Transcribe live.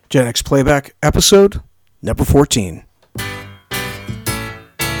Gen X Playback, episode number 14.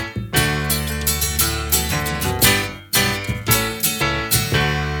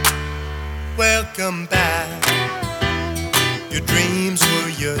 Welcome back. Your dreams were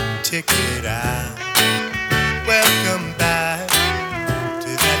your ticket out. Welcome back to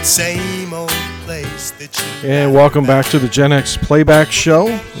that same old place that you. And welcome back to the Gen X Playback Show.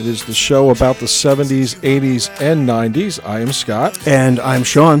 It is the show about the 70s, 80s, and 90s. I am Scott. And I'm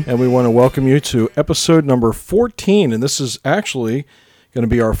Sean. And we want to welcome you to episode number 14. And this is actually going to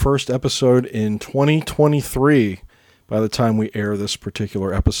be our first episode in 2023 by the time we air this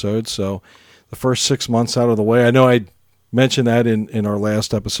particular episode. So the first 6 months out of the way. I know I mentioned that in our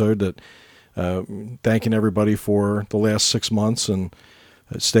last episode, that thanking everybody for the last 6 months and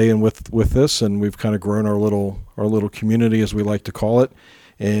staying with this, and we've kind of grown our little community, as we like to call it,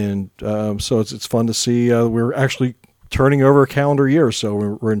 and so it's fun to see we're actually turning over a calendar year, so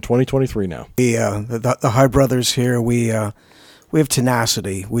we're in 2023 now. The High Brothers here, we have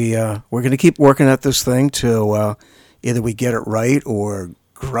tenacity. We're going to keep working at this thing till either we get it right or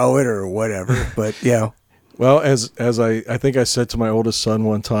grow it or whatever. But yeah. Well, as I think I said to my oldest son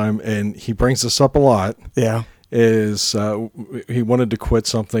one time, and he brings this up a lot. Yeah. Is he wanted to quit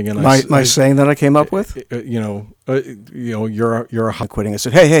something, and my saying that I came up with, you're a high quitting. I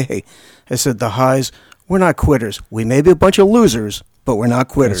said, hey, I said the Highs, we're not quitters. We may be a bunch of losers, but we're not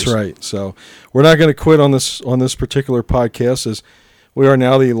quitters. That's right. So we're not going to quit on this particular podcast, as we are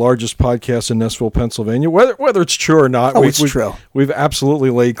now the largest podcast in Nashville, Pennsylvania. Whether it's true or not, it's true. We've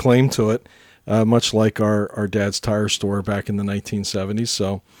absolutely laid claim to it, much like our dad's tire store back in the 1970s.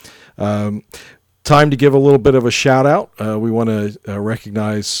 So. Time to give a little bit of a shout out. We want to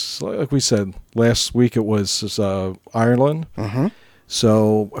recognize, like we said last week, it was Ireland. Mm-hmm.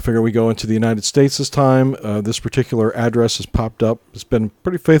 So I figure we go into the United States this time. This particular address has popped up. It's been a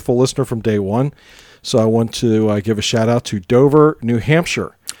pretty faithful listener from day one. So I want to give a shout out to Dover, New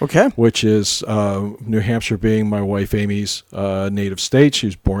Hampshire. Okay. Which is New Hampshire being my wife Amy's native state. She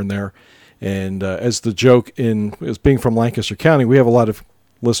was born there. And as the joke is being from Lancaster County, we have a lot of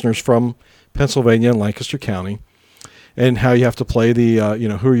listeners from Pennsylvania and Lancaster County, and how you have to play the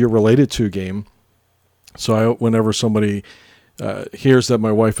who you're related to game. So whenever somebody hears that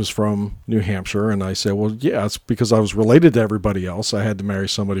my wife is from New Hampshire, and I say, well, yeah, it's because I was related to everybody else. I had to marry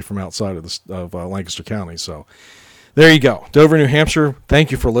somebody from outside of Lancaster County. So there you go, Dover, New Hampshire.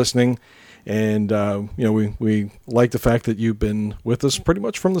 Thank you for listening, and we like the fact that you've been with us pretty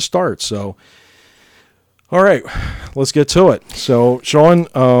much from the start. So. All right, let's get to it. So, Sean,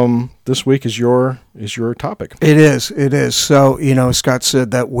 this week is your topic. It is. So, Scott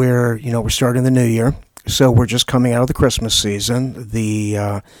said that we're starting the new year. So we're just coming out of the Christmas season.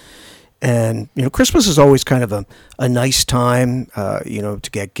 Christmas is always kind of a nice time, to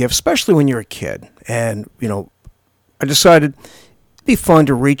get gifts, especially when you're a kid. And, I decided it'd be fun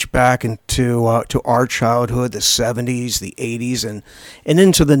to reach back into to our childhood, the 70s, the 80s, and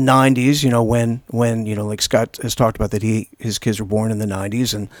into the 90s, when like Scott has talked about that his kids were born in the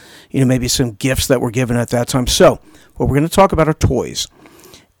 90s, and maybe some gifts that were given at that time. So what we're going to talk about are toys.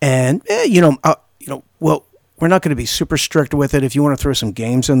 And well, we're not going to be super strict with it. If you want to throw some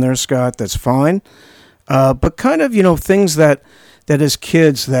games in there, Scott, that's fine. But kind of, things that as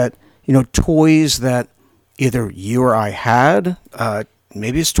kids, that toys that either you or I had,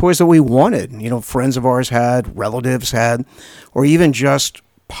 maybe it's toys that we wanted, friends of ours had, relatives had, or even just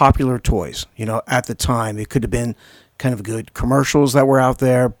popular toys, at the time. It could have been kind of good commercials that were out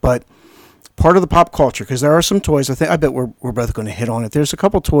there, but part of the pop culture, because there are some toys, I bet we're both going to hit on it. There's a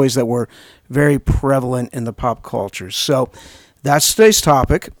couple toys that were very prevalent in the pop culture. So that's today's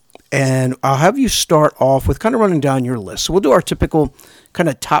topic, and I'll have you start off with kind of running down your list. So we'll do our typical kind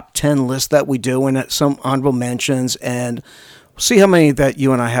of top 10 list that we do, and some honorable mentions, and see how many that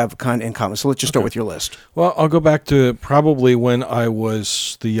you and I have kind of in common. So let's just start with your list. Well, I'll go back to probably when I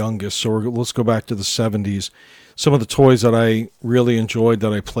was the youngest. So let's go back to the 70s. Some of the toys that I really enjoyed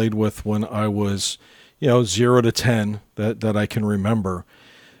that I played with when I was, 0 to 10 that I can remember.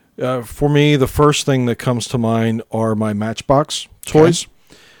 For me, the first thing that comes to mind are my Matchbox toys. Okay.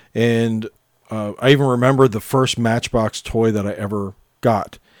 And I even remember the first Matchbox toy that I ever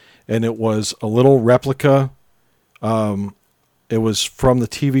got, and it was a little replica. It was from the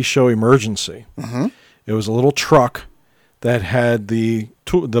TV show Emergency. Mm-hmm. It was a little truck that had the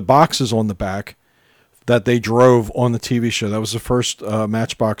boxes on the back that they drove on the TV show. That was the first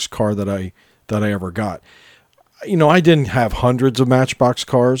Matchbox car that I ever got. I didn't have hundreds of Matchbox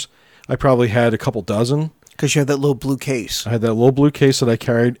cars. I probably had a couple dozen. Because you had that little blue case. I had that little blue case that I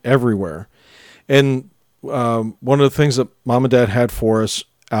carried everywhere. And one of the things that Mom and Dad had for us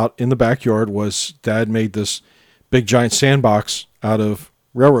out in the backyard was Dad made this big giant sandbox out of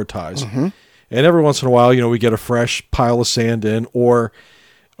railroad ties. Mm-hmm. And every once in a while, we get a fresh pile of sand in, or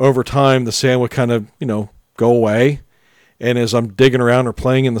over time, the sand would kind of, go away. And as I'm digging around or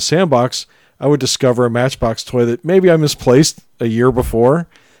playing in the sandbox, I would discover a Matchbox toy that maybe I misplaced a year before.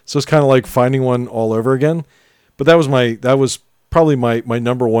 So it's kind of like finding one all over again. But that was probably my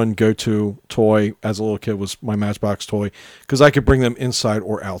number one go-to toy as a little kid was my Matchbox toy, because I could bring them inside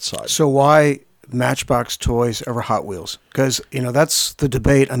or outside. So why Matchbox toys over Hot Wheels? Because, that's the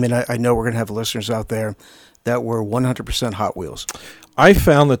debate. I mean, I know we're going to have listeners out there that were 100% Hot Wheels. I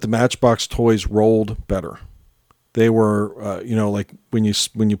found that the Matchbox toys rolled better. They were, like when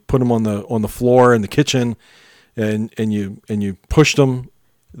you put them on the floor in the kitchen, and you pushed them,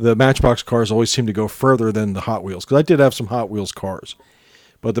 the Matchbox cars always seemed to go further than the Hot Wheels. Because I did have some Hot Wheels cars,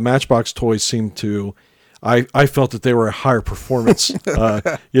 but the Matchbox toys seemed to. I felt that they were a higher performance,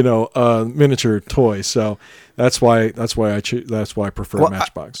 miniature toy. So that's why I prefer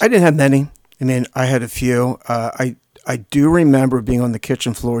Matchbox. I didn't have many. I mean, I had a few. I do remember being on the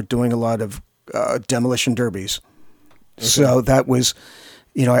kitchen floor doing a lot of demolition derbies. Okay. So that was,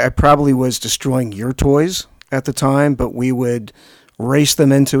 I probably was destroying your toys at the time, but we would race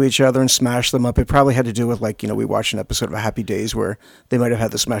them into each other and smash them up. It probably had to do with we watched an episode of Happy Days where they might have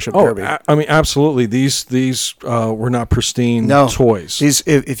had the smash up derby. I mean, absolutely. These were not pristine toys. These,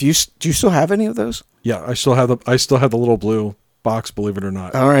 do you still have any of those? Yeah, I still have the little blue box. Believe it or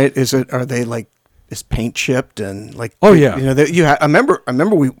not. All right. Are they is paint chipped and Oh yeah. I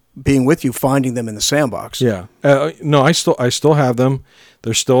remember we being with you finding them in the sandbox. Yeah. No, I still have them.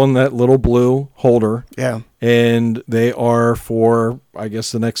 They're still in that little blue holder. Yeah. And they are for, I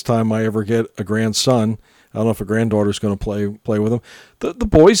guess, the next time I ever get a grandson. I don't know if a granddaughter's going to play with them. The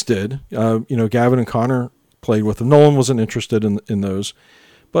boys did. Gavin and Connor played with them. Nolan wasn't interested in those,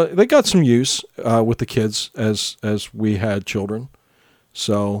 but they got some use with the kids as we had children.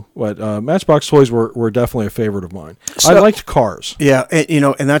 So, Matchbox toys were definitely a favorite of mine. I liked cars. Yeah,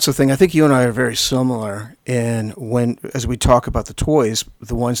 and that's the thing. I think you and I are very similar in as we talk about the toys,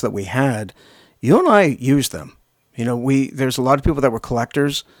 the ones that we had, you and I used them. There's a lot of people that were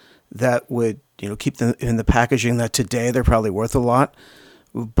collectors that would, keep them in the packaging that today they're probably worth a lot.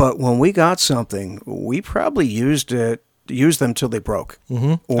 But when we got something, we probably used them till they broke.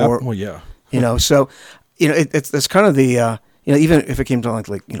 Mm-hmm. Or, yeah. So, it's kind of the... even if it came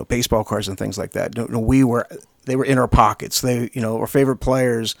to baseball cards and things like that, they were in our pockets. They, our favorite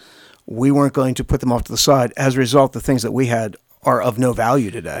players, we weren't going to put them off to the side. As a result, the things that we had are of no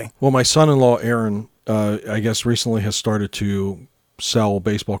value today. Well, my son-in-law, Aaron, I guess recently has started to sell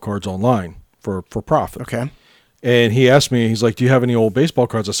baseball cards online for profit. Okay. And he asked me, he's like, do you have any old baseball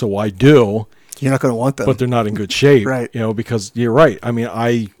cards? I said, well, I do. You're not going to want them. But they're not in good shape. Right. Because you're right. I mean,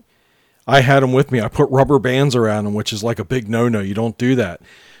 I had them with me. I put rubber bands around them, which is like a big no-no. You don't do that.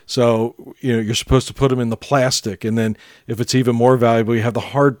 So, you're supposed to put them in the plastic. And then if it's even more valuable, you have the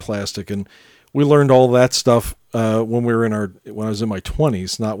hard plastic. And we learned all that stuff when I was in my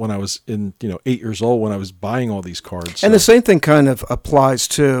 20s, not when I was in 8 years old when I was buying all these cards. And the same thing kind of applies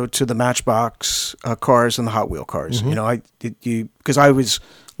to the Matchbox cars and the Hot Wheel cars. Mm-hmm. Because I was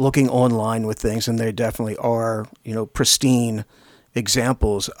looking online with things, and they definitely are pristine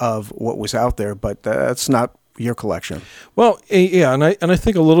examples of what was out there, but that's not your collection. Well, yeah, and I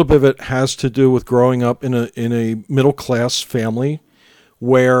think a little bit of it has to do with growing up in a middle class family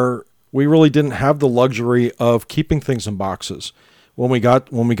where we really didn't have the luxury of keeping things in boxes. When we got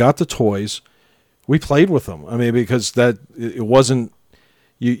the toys, we played with them. I mean, because it wasn't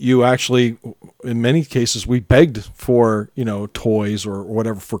you actually, in many cases, we begged for toys or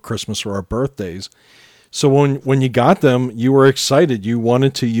whatever for Christmas or our birthdays. So when you got them, you were excited. You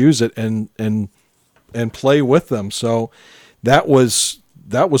wanted to use it and play with them. So that was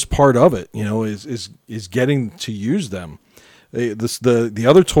part of it. Is getting to use them. The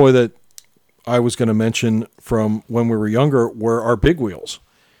other toy that I was going to mention from when we were younger were our big wheels,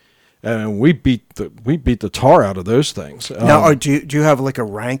 and we beat the tar out of those things. Now, do you have a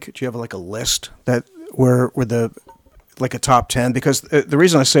rank? Do you have a list that were the a top 10? Because the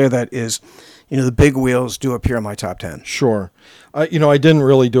reason I say that is. The big wheels do appear in my top 10. Sure. I didn't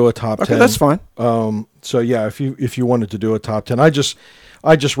really do a top 10. Okay, that's fine. So yeah, if you wanted to do a top 10, I just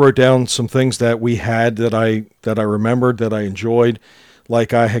wrote down some things that we had that I remembered that I enjoyed,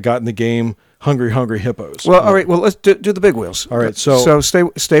 like I had gotten the game Hungry Hungry Hippos. Well, all right. Well, let's do the big wheels. All right. So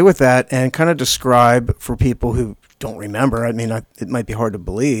stay with that and kind of describe for people who don't remember. I mean, it might be hard to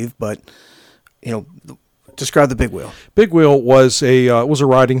believe, but describe the big wheel. Big wheel was a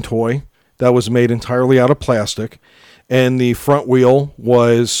riding toy that was made entirely out of plastic, and the front wheel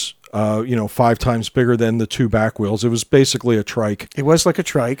was 5 times bigger than the 2 back wheels. It was basically a trike. It was like a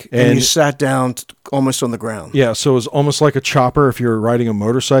trike, and you sat down almost on the ground. Yeah, so it was almost like a chopper if you're riding a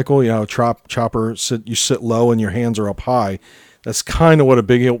motorcycle. A chopper, you sit low and your hands are up high. That's kind of what a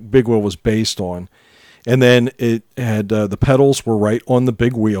big wheel was based on. And then it had the pedals were right on the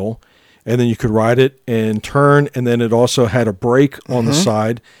big wheel, and then you could ride it and turn, and then it also had a brake on the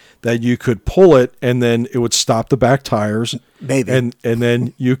side that you could pull it, and then it would stop the back tires. Maybe. And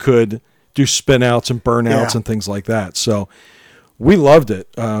then you could do spin outs and burnouts and things like that. So we loved it.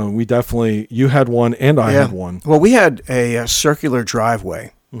 You had one and I had one. Well, we had a circular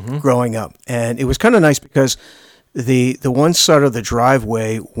driveway growing up, and it was kind of nice because the one side of the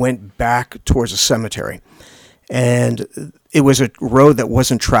driveway went back towards a cemetery, and it was a road that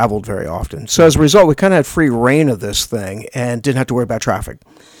wasn't traveled very often. So as a result, we kind of had free reign of this thing and didn't have to worry about traffic.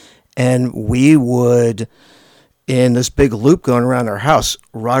 And we would, in this big loop going around our house,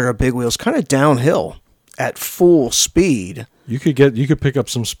 ride our big wheels kind of downhill at full speed. You could pick up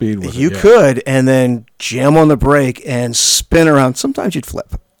some speed with it. You could, and then jam on the brake and spin around. Sometimes you'd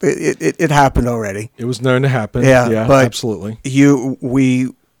flip. It happened already. It was known to happen. Yeah, but absolutely. We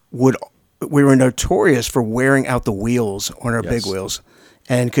were notorious for wearing out the wheels on our big wheels,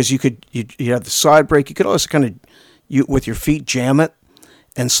 and because you had the side brake, you could also kind of with your feet jam it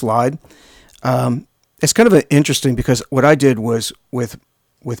and slide. It's kind of interesting because what I did was with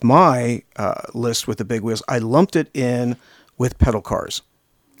my list with the big wheels, I lumped it in with pedal cars.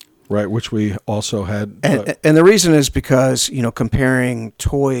 Right, which we also had. And the reason is because, comparing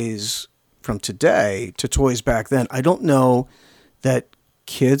toys from today to toys back then, I don't know that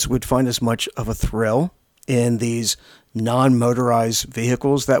kids would find as much of a thrill in these non-motorized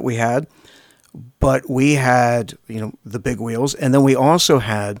vehicles that we had. But we had, the big wheels, and then we also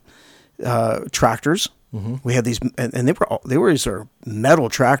had tractors. Mm-hmm. We had these, and they were these are metal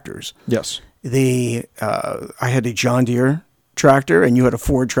tractors. Yes. I had a John Deere tractor, and you had a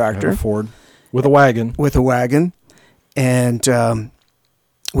Ford tractor. I had a Ford with a wagon. And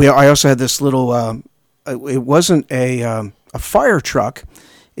I also had this little. It wasn't a fire truck.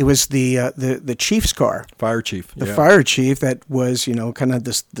 It was the chief's car. Fire chief. The fire chief that was, kind of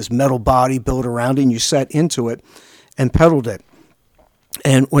this metal body built around it, and you sat into it and pedaled it.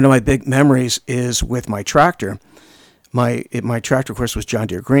 And one of my big memories is with my tractor. My tractor, of course, was John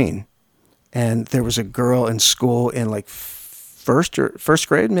Deere Green. And there was a girl in school in like first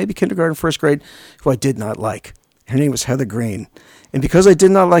grade, maybe kindergarten, first grade, who I did not like. Her name was Heather Green. And because I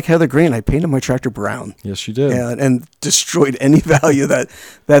did not like Heather Green, I painted my tractor brown. Yes, you did. And destroyed any value that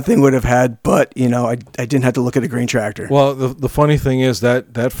thing would have had. But, I didn't have to look at a green tractor. Well, the funny thing is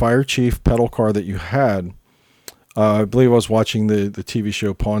that fire chief pedal car that you had, I believe I was watching the TV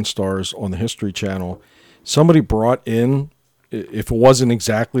show Pawn Stars on the History Channel. Somebody brought in, if it wasn't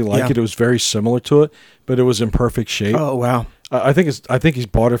exactly like it was very similar to it, but it was in perfect shape. Oh, wow. I think he's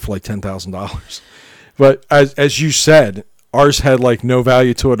bought it for like $10,000. But as you said, ours had like no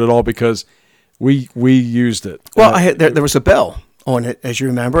value to it at all because we used it. Well, there was a bell on it, as you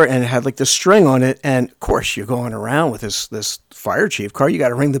remember, and it had like the string on it. And of course, you're going around with this fire chief car. You got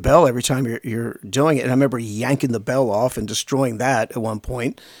to ring the bell every time you're doing it. And I remember yanking the bell off and destroying that at one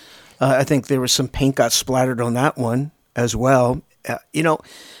point. I think there was some paint got splattered on that one as well.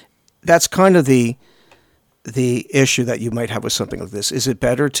 That's kind of the issue that you might have with something like this. Is it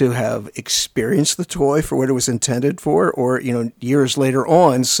better to have experienced the toy for what it was intended for, or years later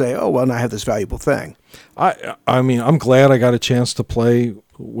on say, oh well, now I have this valuable thing? I mean, I'm glad I got a chance to play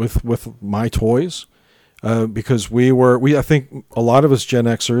with my toys because I think a lot of us Gen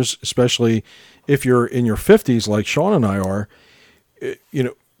Xers, especially if you're in your 50s like Sean and I are,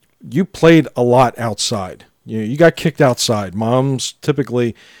 you played a lot outside. You got kicked outside. Moms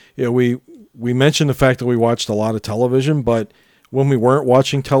typically, we mentioned the fact that we watched a lot of television, but when we weren't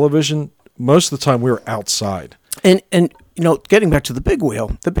watching television, most of the time we were outside. And getting back to the big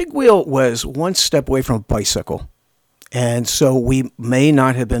wheel was one step away from a bicycle. And so we may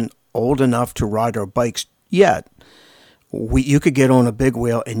not have been old enough to ride our bikes yet. You could get on a big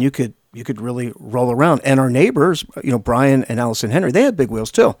wheel and you could really roll around. And our neighbors, Brian and Allison Henry, they had big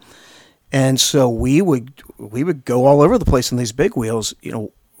wheels too. And so we would go all over the place on these big wheels.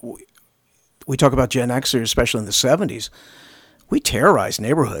 We talk about Gen Xers, especially in the 70s. We terrorized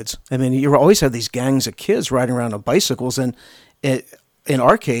neighborhoods. I mean, you always had these gangs of kids riding around on bicycles. And in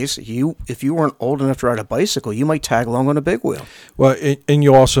our case, if you weren't old enough to ride a bicycle, you might tag along on a big wheel. Well, and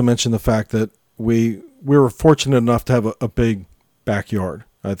you also mentioned the fact that we were fortunate enough to have a big backyard.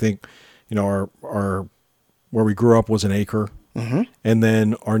 I think, our where we grew up was an acre. Mm-hmm. And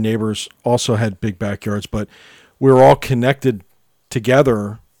then our neighbors also had big backyards, but we were all connected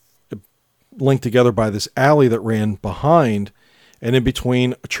together, linked together by this alley that ran behind and in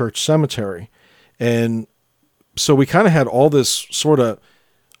between a church cemetery. And so we kind of had all this sort of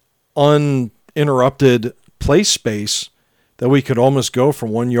uninterrupted play space that we could almost go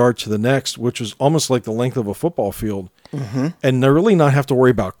from 1 yard to the next, which was almost like the length of a football field. Mm-hmm. And really not have to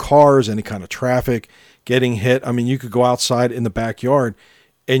worry about cars, any kind of traffic, getting hit. I mean, you could go outside in the backyard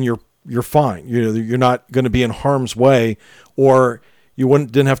and you're fine. You're not going to be in harm's way, or you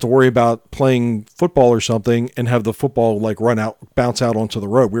didn't have to worry about playing football or something and have the football like bounce out onto the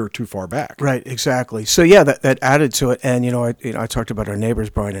road. We were too far back. Right, exactly. So yeah, that added to it. And I talked about our neighbors,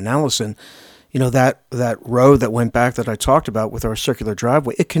 Brian and Allison. That road that went back that I talked about with our circular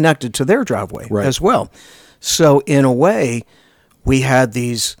driveway, it connected to their driveway as well. So in a way, we had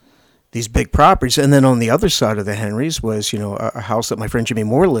these big properties, and then on the other side of the Henrys was a house that my friend Jimmy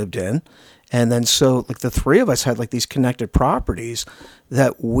Moore lived in. And then so like the three of us had like these connected properties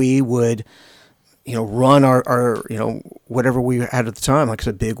that we would, run our whatever we had at the time, like I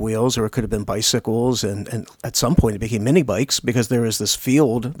said, big wheels, or it could have been bicycles. And at some point it became mini bikes because there was this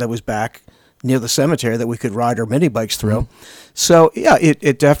field that was back near the cemetery that we could ride our mini bikes through. Mm-hmm. So yeah,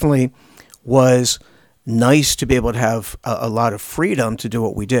 it definitely was nice to be able to have a lot of freedom to do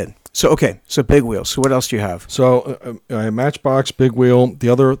what we did. So big wheels. So what else do you have? So Matchbox, big wheel. The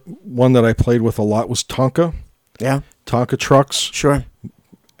other one that I played with a lot was Tonka. Yeah. Tonka trucks. Sure.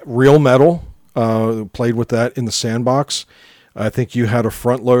 Real metal. Played with that in the sandbox. I think you had a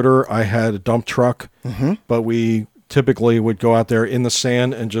front loader. I had a dump truck. Mm-hmm. But we typically would go out there in the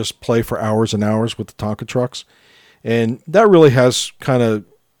sand and just play for hours and hours with the Tonka trucks. And that really has kind of,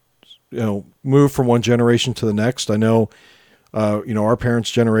 moved from one generation to the next. I know, our parents'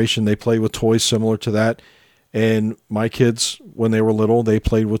 generation, they played with toys similar to that. And my kids, when they were little, they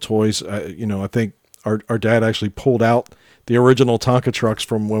played with toys. I think our dad actually pulled out the original Tonka trucks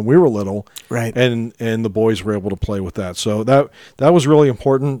from when we were little. Right. And the boys were able to play with that. So that was really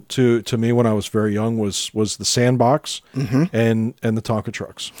important to me when I was very young was the sandbox mm-hmm. and the Tonka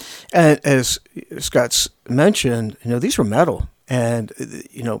trucks. And as Scott's mentioned, these were metal. And,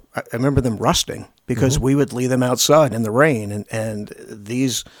 I remember them rusting because mm-hmm. we would leave them outside in the rain. And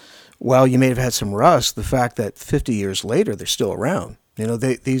these, while you may have had some rust, the fact that 50 years later they're still around.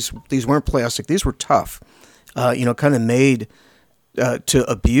 These weren't plastic. These were tough, kind of made to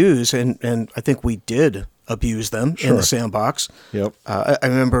abuse. And I think we did abuse them in the sandbox. Yep. I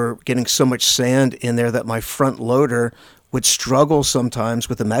remember getting so much sand in there that my front loader would struggle sometimes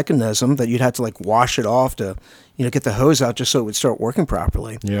with the mechanism that you'd have to like wash it off to, get the hose out just so it would start working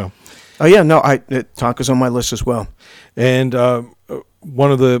properly. Yeah. Oh yeah, no, Tonka's on my list as well. And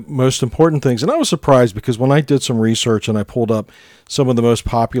one of the most important things, and I was surprised because when I did some research and I pulled up some of the most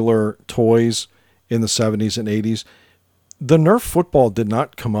popular toys in the 70s and 80s, the Nerf football did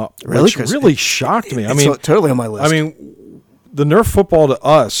not come up, really? Which really shocked me. It's totally on my list. I mean, the Nerf football to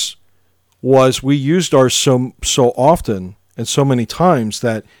us was we used ours so often and so many times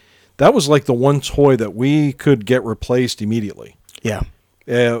that was like the one toy that we could get replaced immediately. Yeah.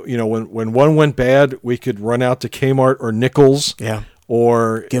 When one went bad, we could run out to Kmart or Nichols. Yeah.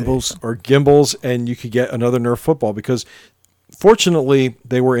 Or Gimbals, and you could get another Nerf football because fortunately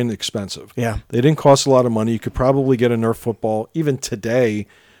they were inexpensive. Yeah. They didn't cost a lot of money. You could probably get a Nerf football even today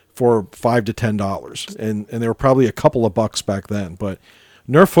for $5 to $10. And they were probably a couple of bucks back then. But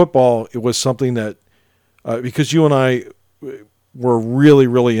Nerf football, it was something that, because you and I were really,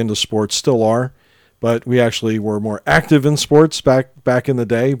 really into sports, still are, but we actually were more active in sports back in the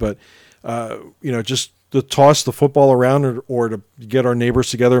day. But, just to toss the football around or to get our neighbors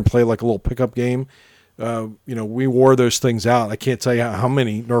together and play like a little pickup game, we wore those things out. I can't tell you how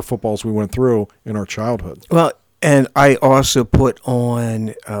many Nerf footballs we went through in our childhood. Well, and I also put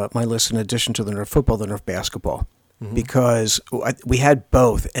on my list, in addition to the Nerf football, the Nerf basketball. Mm-hmm. Because we had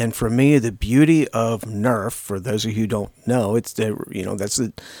both, and for me, the beauty of Nerf, for those of you who don't know, it's that's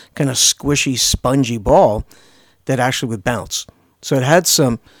the kind of squishy, spongy ball that actually would bounce. So it had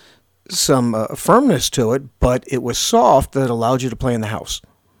some firmness to it, but it was soft that allowed you to play in the house,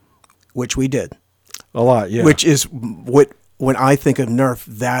 which we did a lot. Yeah, which is what when I think of Nerf,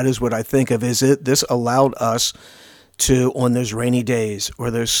 that is what I think of. This allowed us to, on those rainy days or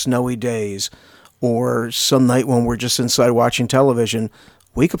those snowy days, or some night when we're just inside watching television,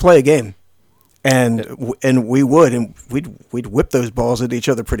 we could play a game, and we would, and we'd whip those balls at each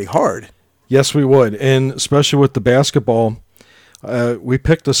other pretty hard. Yes, we would, and especially with the basketball, we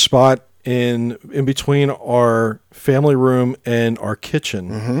picked a spot in between our family room and our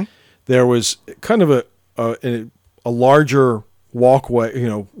kitchen. Mm-hmm. There was kind of a larger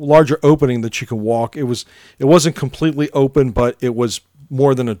walkway, larger opening that you can walk. It wasn't completely open, but it was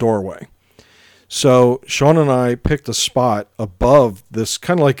more than a doorway. So Sean and I picked a spot above this,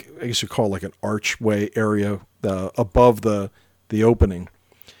 kind of like, I guess you call it like an archway area above the opening.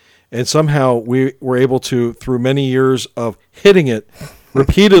 And somehow we were able to, through many years of hitting it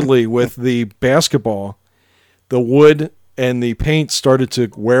repeatedly with the basketball, the wood and the paint started to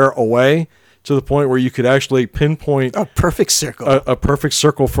wear away to the point where you could actually pinpoint a perfect circle, a perfect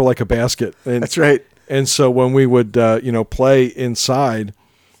circle for like a basket. And, that's right. And so when we would, play inside,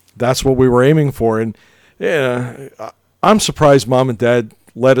 that's what we were aiming for. And yeah, I'm surprised Mom and Dad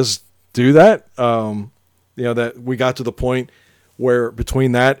let us do that. That we got to the point where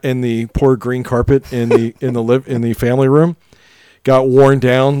between that and the poor green carpet in the family room got worn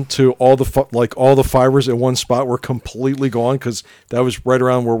down to all the fibers in one spot were completely gone, because that was right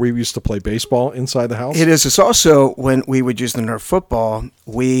around where we used to play baseball inside the house. It is. It's also when we would use the Nerf football,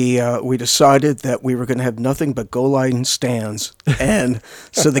 we decided that we were going to have nothing but goal line stands, and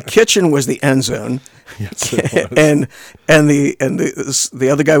so the kitchen was the end zone, yes, it was. and the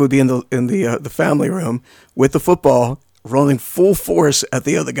other guy would be in the family room with the football, rolling full force at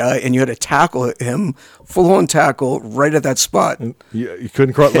the other guy, and you had to tackle him, full-on tackle, right at that spot. And you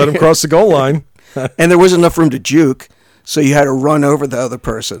couldn't let him cross the goal line. And there wasn't enough room to juke, so you had to run over the other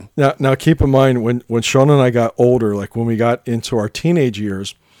person. Now keep in mind, when Sean and I got older, like when we got into our teenage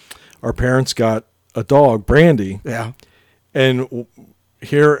years, our parents got a dog, Brandy. Yeah. And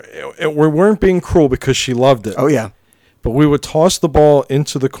here, we weren't being cruel because she loved it. Oh, yeah. But we would toss the ball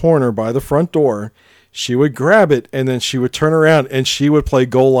into the corner by the front door. She would grab it, and then she would turn around, and she would play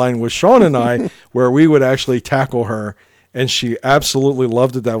goal line with Sean and I, where we would actually tackle her, and she absolutely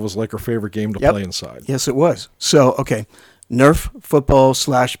loved it. That was like her favorite game to play inside. Yes, it was. So, okay, Nerf football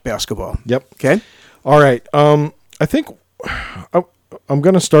 / basketball. Yep. Okay. All right. I think I'm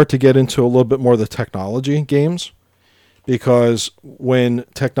going to start to get into a little bit more of the technology games, because when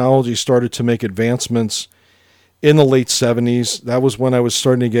technology started to make advancements in the late 70s, that was when I was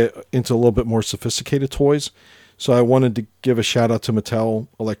starting to get into a little bit more sophisticated toys. So I wanted to give a shout out to Mattel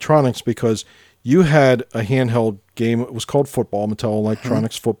Electronics, because you had a handheld game. It was called Football, Mattel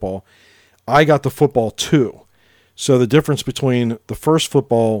Electronics Football. I got the Football 2. So the difference between the first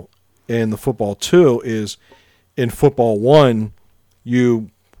Football and the Football 2 is in Football 1, you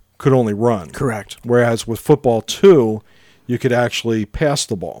could only run. Correct. Whereas with Football 2, you could actually pass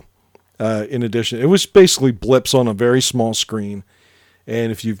the ball. In addition, it was basically blips on a very small screen,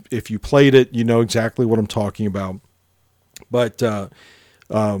 and if you played it, you know exactly what I'm talking about. But that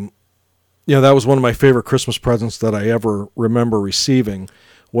was one of my favorite Christmas presents that I ever remember receiving.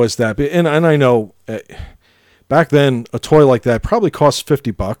 Was that, and I know back then a toy like that probably cost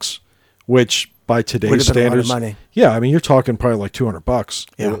 $50, which by today's standards, a lot of money. Yeah, I mean you're talking probably like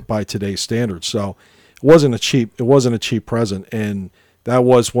 $200 by today's standards. So it wasn't a cheap present, and that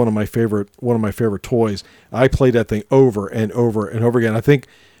was one of my favorite toys. I played that thing over and over and over again. I think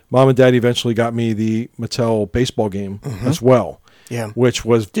Mom and Dad eventually got me the Mattel baseball game as well. Yeah. Which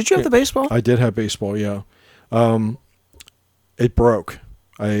was... Did you have the baseball? I did have baseball, yeah. It broke.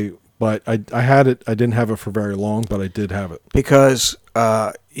 But I had it. I didn't have it for very long, but I did have it. Because,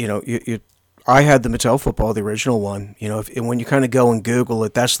 I had the Mattel football, the original one. When you kind of go and Google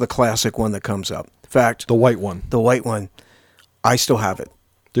it, that's the classic one that comes up. In fact... The white one. The white one. I still have it.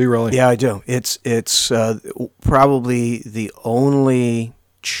 Do you really? Yeah, I do. It's probably the only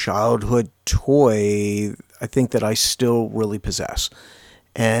childhood toy I think that I still really possess,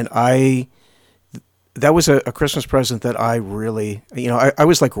 and that was a Christmas present that I really, I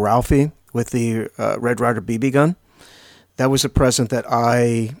was like Ralphie with the Red Ryder BB gun. That was a present that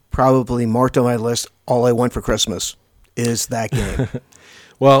I probably marked on my list. All I want for Christmas is that game.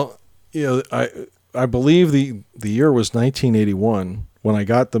 Well, I believe the year was 1981 when I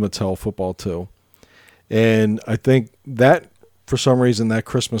got the Mattel Football 2. And I think that, for some reason, that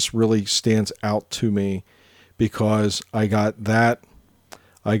Christmas really stands out to me, because I got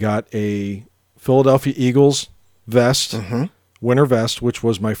a Philadelphia Eagles vest, winter vest, which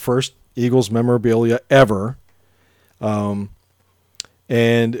was my first Eagles memorabilia ever. And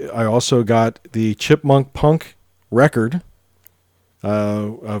I also got the Chipmunk Punk record,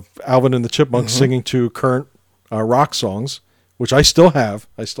 of Alvin and the Chipmunks singing to current rock songs, which I still have.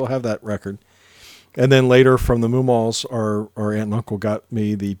 I still have that record. And then later from the Moomalls, our aunt and uncle got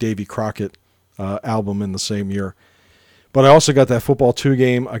me the Davy Crockett album in the same year. But I also got that Football 2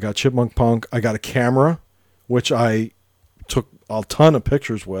 game. I got Chipmunk Punk. I got a camera, which I took a ton of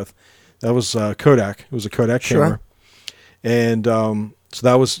pictures with. That was Kodak. It was a Kodak camera. And so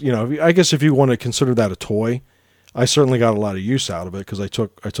that was, I guess if you want to consider that a toy, I certainly got a lot of use out of it because I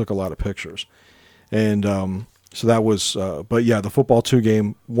took a lot of pictures, and so that was. But yeah, the Football 2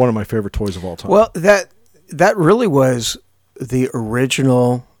 game, one of my favorite toys of all time. Well, that really was the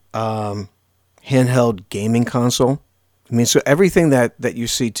original handheld gaming console. I mean, so everything that you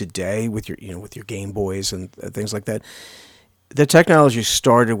see today with your Game Boys and things like that, the technology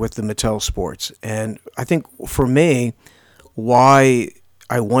started with the Mattel Sports. And I think for me, why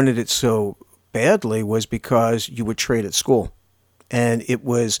I wanted it so badly was because you would trade at school. And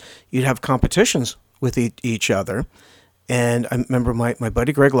you'd have competitions with each other. And I remember my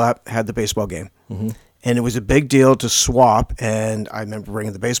buddy Greg Lapp had the baseball game. Mm-hmm. And it was a big deal to swap. And I remember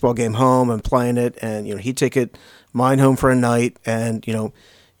bringing the baseball game home and playing it. And, he'd take mine home for a night. And,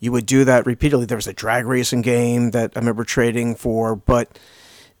 you would do that repeatedly. There was a drag racing game that I remember trading for. But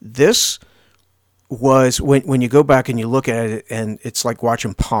this was, when you go back and you look at it, and it's like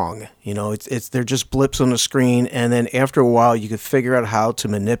watching Pong. They're just blips on the screen. And then after a while, you could figure out how to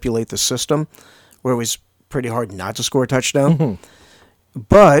manipulate the system, where it was pretty hard not to score a touchdown. Mm-hmm.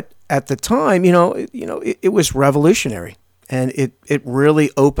 But at the time, it was revolutionary, and it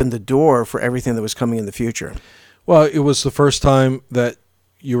really opened the door for everything that was coming in the future. Well, it was the first time that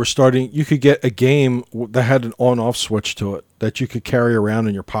you could get a game that had an on-off switch to it that you could carry around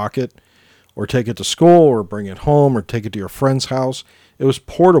in your pocket, or take it to school, or bring it home, or take it to your friend's house. It was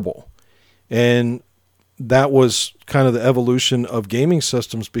portable, and that was kind of the evolution of gaming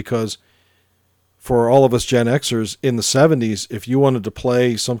systems, because for all of us Gen Xers in the 70s, if you wanted to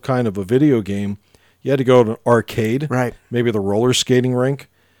play some kind of a video game, you had to go to an arcade, right? Maybe the roller skating rink,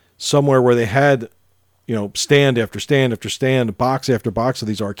 somewhere where they had, stand after stand after stand, box after box of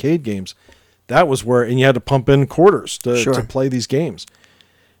these arcade games. That was where, and you had to pump in quarters to play these games.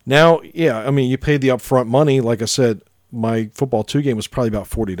 Now, yeah, I mean, you paid the upfront money. Like I said, my Football 2 game was probably about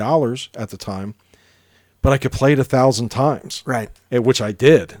 $40 at the time, but I could play it 1,000 times, right? Which I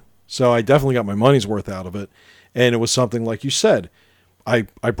did. So I definitely got my money's worth out of it. And it was something, like you said, I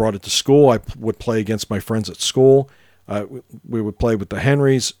brought it to school. I would play against my friends at school. We would play with the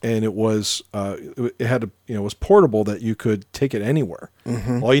Henrys, and it was it was portable, that you could take it anywhere.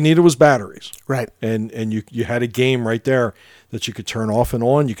 Mm-hmm. All you needed was batteries, right? And you had a game right there that you could turn off and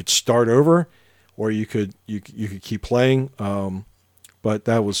on. You could start over, or you could keep playing. But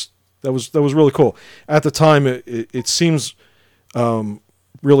that was really cool at the time. It seems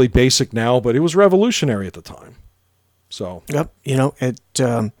really basic now, but it was revolutionary at the time. So yep,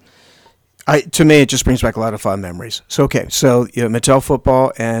 to me, it just brings back a lot of fond memories. So Mattel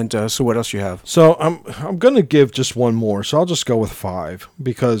football, and so what else you have? So I'm going to give just one more. So I'll just go with 5,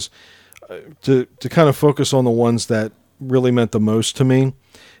 because to kind of focus on the ones that really meant the most to me,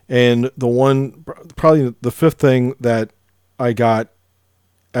 and the one, probably the 5th thing that I got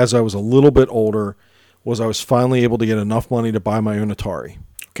as I was a little bit older, was I was finally able to get enough money to buy my own Atari.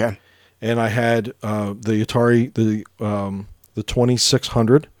 Okay, and I had the Atari, the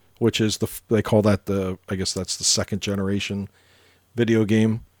 2600. Which is they call that I guess that's the 2nd generation video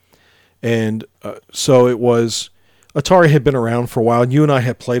game. And so it was, Atari had been around for a while. You and I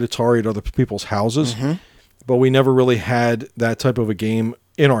had played Atari at other people's houses, mm-hmm. but we never really had that type of a game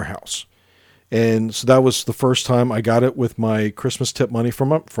in our house. And so that was the first time I got it with my Christmas tip money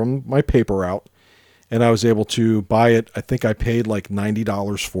from my paper route. And I was able to buy it. I think I paid like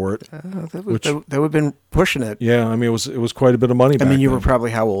 $90 for it. That would have been pushing it. Yeah, I mean, it was quite a bit of money back then. You were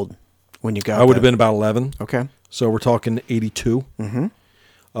probably how old when you got it? I would have been about 11. Okay. So we're talking 82.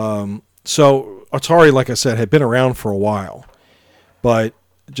 Mm-hmm. So Atari, like I said, had been around for a while. But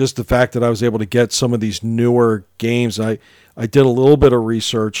just the fact that I was able to get some of these newer games, I did a little bit of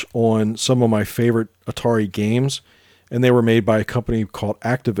research on some of my favorite Atari games. And they were made by a company called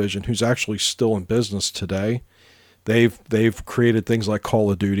Activision, who's actually still in business today. They've created things like Call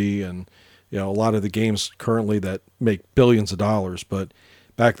of Duty and a lot of the games currently that make billions of dollars. But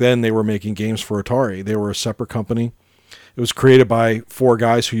back then they were making games for Atari. They were a separate company. It was created by 4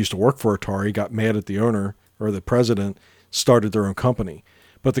 guys who used to work for Atari, got mad at the owner or the president, started their own company.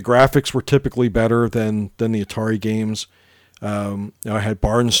 But the graphics were typically better than the Atari games. I had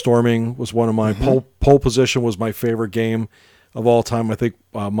Barnstorming was one of my pole position was my favorite game of all time. I think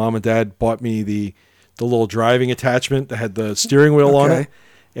Mom and Dad bought me the little driving attachment that had the steering wheel on it,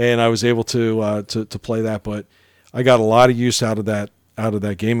 and I was able to play that. But I got a lot of use out of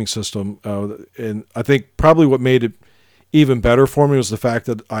that gaming system, and I think probably what made it even better for me was the fact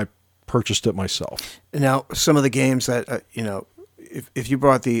that I purchased it myself. Now, some of the games that if you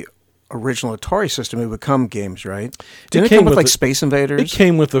bought the original Atari system, it would come games, right? Didn't it come with like Space Invaders? It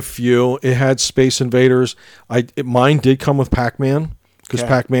came with a few. It had Space Invaders. Mine did come with Pac-Man, because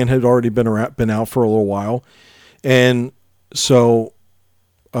Pac-Man had already been out for a little while. And so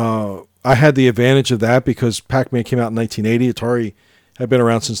I had the advantage of that because Pac-Man came out in 1980. Atari had been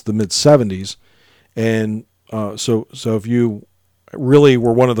around since the mid-'70s. And so if you really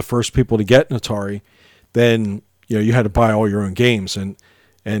were one of the first people to get an Atari, then you had to buy all your own games.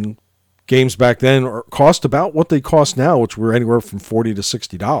 And games back then cost about what they cost now, which were anywhere from $40 to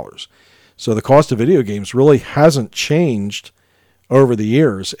 $60. So the cost of video games really hasn't changed over the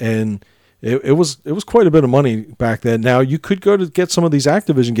years, and it was quite a bit of money back then. Now you could go to get some of these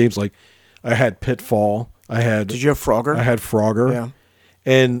Activision games, like I had Pitfall. Did you have Frogger? I had Frogger. Yeah.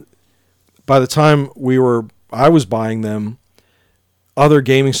 And by the time I was buying them, other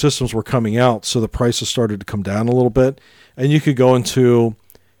gaming systems were coming out, so the prices started to come down a little bit, and you could go into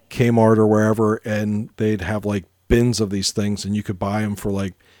Kmart or wherever, and they'd have like bins of these things, and you could buy them for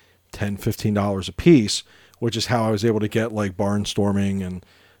like $10, $15 a piece, which is how I was able to get like Barnstorming and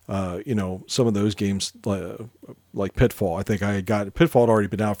some of those games like Pitfall. I think Pitfall had already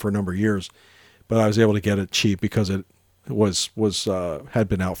been out for a number of years, but I was able to get it cheap because it had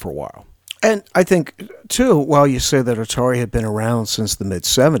been out for a while. And I think, too, while you say that Atari had been around since the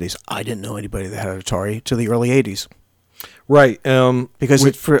mid-'70s, I didn't know anybody that had Atari to the early '80s. Right. Because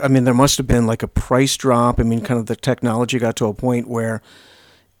there must have been like a price drop. I mean, kind of the technology got to a point where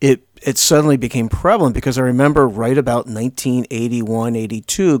it suddenly became prevalent, because I remember right about 1981,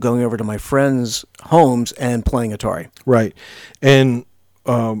 82 going over to my friends' homes and playing Atari. Right. And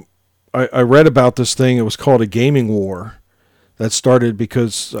I read about this thing. It was called a gaming war that started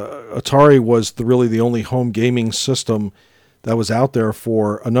because Atari was really the only home gaming system that was out there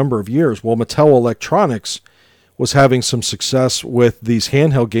for a number of years. Well, Mattel Electronics was having some success with these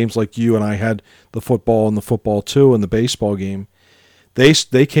handheld games, like you and I had the football and the football 2 and the baseball game.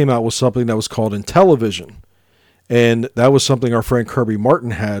 They came out with something that was called Intellivision, and that was something our friend Kirby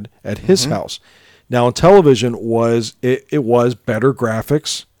Martin had at his house. Now, Intellivision was better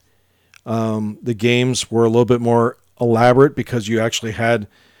graphics. The games were a little bit more elaborate because you actually had,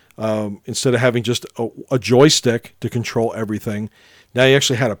 instead of having just a joystick to control everything, now you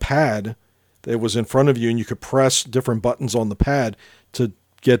actually had a pad that was in front of you, and you could press different buttons on the pad to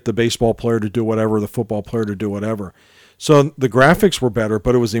get the baseball player to do whatever, the football player to do whatever. So the graphics were better,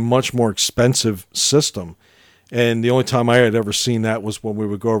 but it was a much more expensive system. And the only time I had ever seen that was when we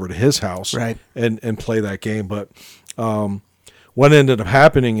would go over to his house, right, and play that game. But what ended up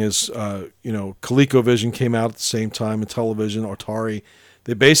happening is, ColecoVision came out at the same time, and Intellivision, Atari,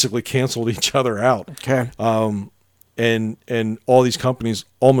 they basically canceled each other out. Okay. And all these companies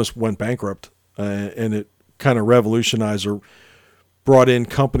almost went bankrupt, and it kind of revolutionized or brought in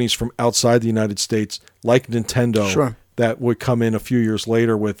companies from outside the United States, like Nintendo, sure, that would come in a few years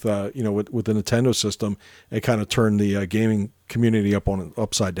later with the Nintendo system and kind of turn the gaming community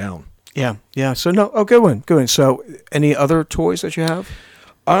upside down. Yeah. So good one. So, any other toys that you have?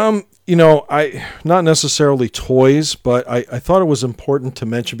 I not necessarily toys, but I thought it was important to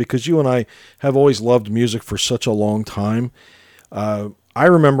mention because you and I have always loved music for such a long time. I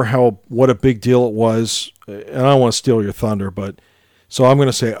remember what a big deal it was, and I don't want to steal your thunder, but so I'm going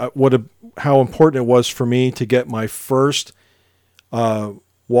to say how important it was for me to get my first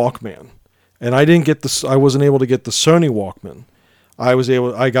Walkman, and I wasn't able to get the Sony Walkman.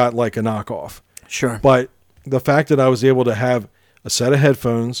 I got like a knockoff. Sure. But the fact that I was able to have a set of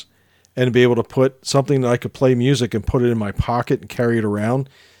headphones and be able to put something that I could play music and put it in my pocket and carry it around,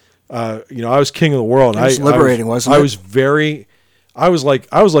 I was king of the world. It was liberating, wasn't it? I was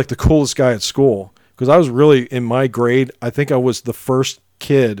like the coolest guy at school because I was really, in my grade, I think I was the first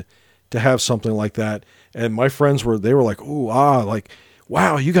kid to have something like that. And my friends were like, ooh, like,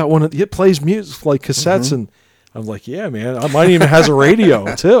 wow, you got one it plays music like cassettes. And I'm like, yeah, man, mine even has a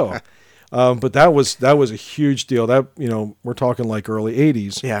radio too. But that was a huge deal. That, we're talking like early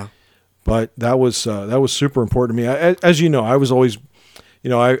 80s. Yeah. But that was super important to me. As you know, I was always,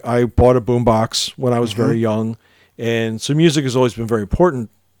 I bought a boombox when I was very young. And so music has always been very important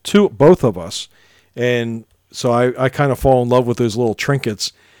to both of us. And so I kind of fall in love with those little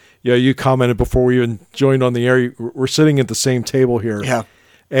trinkets. You commented before we even joined on the air, we're sitting at the same table here. Yeah.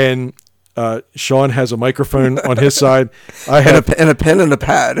 And Sean has a microphone on his side. I have and a pen and a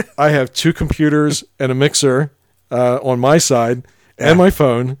pad. I have 2 computers and a mixer on my side and my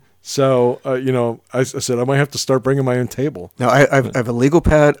phone. So, I said I might have to start bringing my own table. No, I have a legal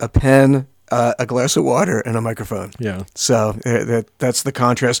pad, a pen, a glass of water, and a microphone. Yeah. So that's the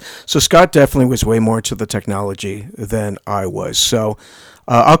contrast. So Scott definitely was way more into the technology than I was. So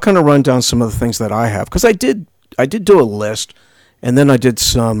I'll kind of run down some of the things that I have, because I did do a list, and then I did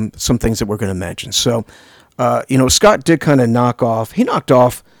some things that we're going to mention. So, Scott did kind of knocked off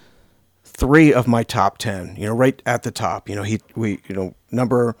 3 of my top 10. Right at the top.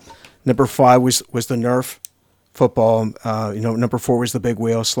 Number 5 was the Nerf football. Number 4 was the Big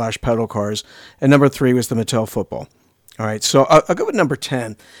Wheel / pedal cars, and number 3 was the Mattel football. All right, so I'll go with number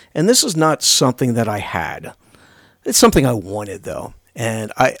 10, and this is not something that I had. It's something I wanted, though,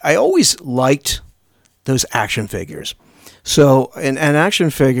 and I always liked those action figures. So an action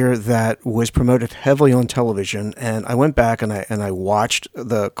figure that was promoted heavily on television, and I went back and I watched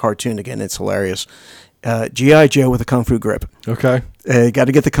the cartoon again. It's hilarious. G.I. Joe with a Kung Fu grip. Okay. Got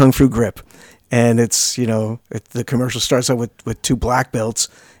to get the Kung Fu grip. And it's, the commercial starts out with 2 black belts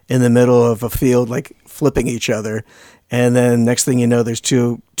in the middle of a field, like flipping each other. And then next thing you know, there's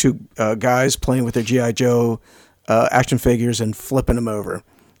two guys playing with their G.I. Joe action figures and flipping them over.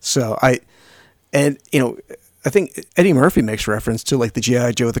 So I think Eddie Murphy makes reference to like the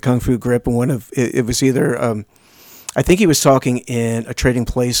G.I. Joe with the Kung Fu grip, and it was either I think he was talking in a Trading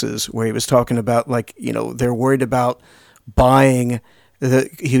Places where he was talking about they're worried about buying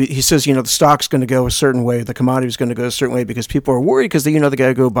he says the stock's going to go a certain way, the commodity's going to go a certain way because people are worried because they got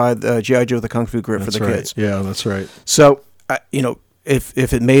to go buy the G.I. Joe with the Kung Fu grip for the kids. Yeah, that's right. So if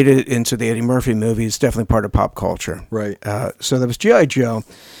it made it into the Eddie Murphy movie, it's definitely part of pop culture. Right. So that was G.I. Joe.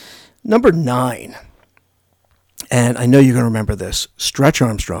 Number 9. And I know you're going to remember this. Stretch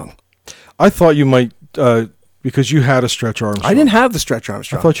Armstrong. I thought you might, because you had a Stretch Armstrong. I didn't have the Stretch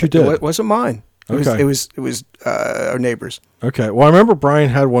Armstrong. I thought you did. It wasn't mine. Okay. It was our neighbors. Okay. Well, I remember Brian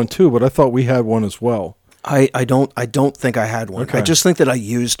had one too, but I thought we had one as well. I don't think I had one. Okay. I just think that I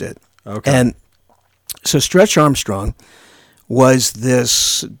used it. Okay. And so Stretch Armstrong was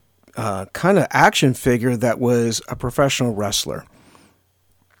this kind of action figure that was a professional wrestler.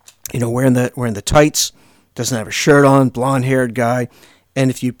 Wearing the tights. Doesn't have a shirt on, blonde-haired guy. And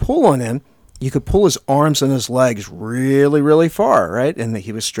if you pull on him, you could pull his arms and his legs really, really far, right? And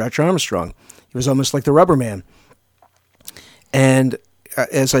he was Stretch Armstrong. He was almost like the Rubber Man. And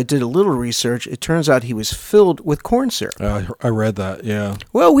as I did a little research, it turns out he was filled with corn syrup. I read that, yeah.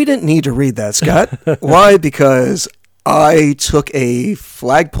 Well, we didn't need to read that, Scott. Why? Because I took a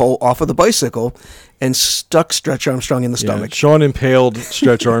flagpole off of the bicycle and stuck Stretch Armstrong in the stomach. Sean impaled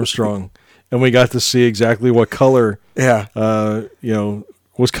Stretch Armstrong. And we got to see exactly what color, was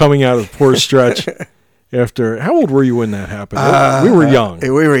coming out of poor Stretch. After, how old were you when that happened? We were young. We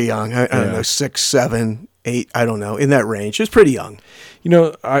were young. I don't know, 6, 7, 8. I don't know, in that range. It was pretty young.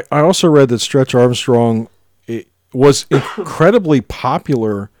 I also read that Stretch Armstrong was incredibly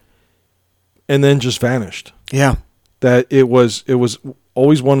popular, and then just vanished. Yeah, that it was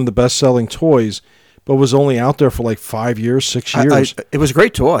always one of the best-selling toys. But was only out there for like 5 years, 6 years. It was a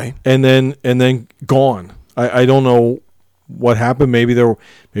great toy, and then gone. I don't know what happened. Maybe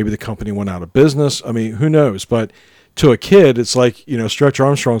the company went out of business. I mean, who knows? But to a kid, it's like Stretch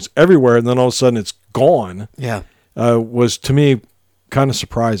Armstrong's everywhere, and then all of a sudden it's gone. Yeah, was to me kind of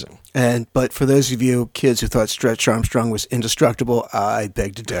surprising. But for those of you kids who thought Stretch Armstrong was indestructible, I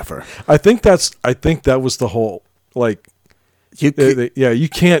beg to differ. I think that was the whole like. You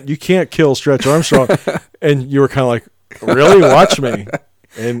can't kill Stretch Armstrong, and you were kind of like, really, watch me,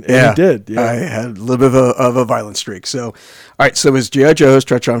 and he did. Yeah. I had a little bit of a violent streak. So, all right, so it was G.I. Joe,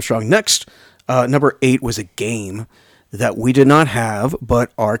 Stretch Armstrong. Next, number 8 was a game that we did not have,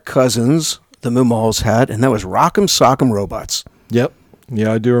 but our cousins, the Mumalls, had, and that was Rock'em Sock'em Robots. Yep.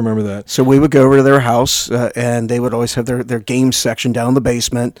 Yeah, I do remember that. So we would go over to their house, and they would always have their game section down in the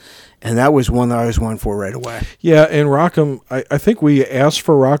basement, and that was one that I always wanted for right away. Yeah, and Rock'em, I think we asked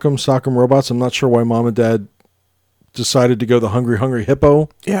for Rock'em Sock'em Robots. I'm not sure why Mom and Dad decided to go the Hungry Hungry Hippo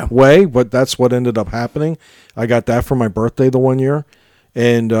way, but that's what ended up happening. I got that for my birthday the one year,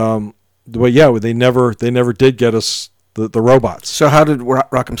 and but yeah, they never did get us the robots. So how did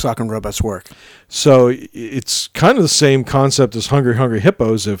Rock'em Sock'em Robots work? So it's kind of the same concept as Hungry Hungry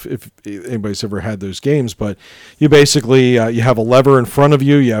Hippos, if anybody's ever had those games. But you basically you have a lever in front of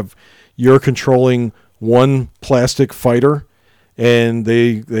you. You're controlling one plastic fighter, and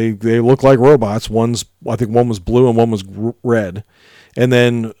they look like robots. I think one was blue and one was red, and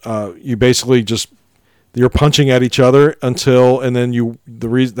then you basically you're punching at each other and then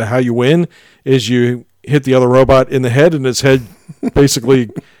how you win is you hit the other robot in the head, and its head basically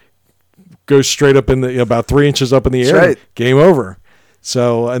goes straight up about 3 inches up in the air. Right. Game over.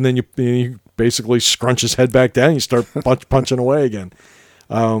 So, and then you basically scrunch his head back down, and you start punching away again.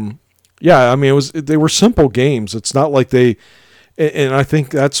 Yeah, I mean, they were simple games. It's not like and I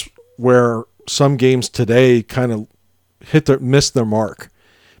think that's where some games today kind of miss their mark,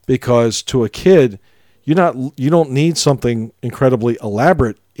 because to a kid, you don't need something incredibly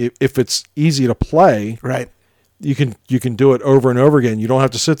elaborate if it's easy to play. Right. you can do it over and over again. You don't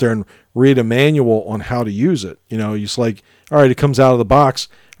have to sit there and read a manual on how to use it. You know, it's like, all right, it comes out of the box.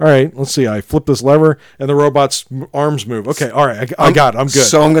 All right, let's see. I flip this lever, and the robot's arms move. Okay, all right, I got it. I'm good.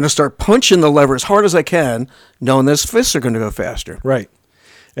 So I'm going to start punching the lever as hard as I can, knowing those fists are going to go faster. Right,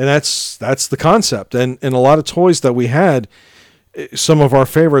 and that's the concept. And a lot of toys that we had, some of our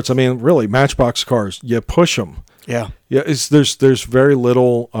favorites. I mean, really, Matchbox cars. You push them. Yeah. Yeah, there's very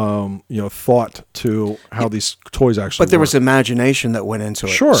little thought to how these toys actually But there work. was imagination that went into it.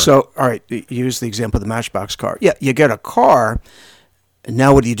 Sure. So, all right, use the example of the Matchbox car. Yeah, you get a car, and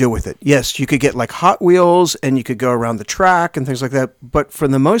now what do you do with it? Yes, you could get like Hot Wheels, and you could go around the track and things like that. But for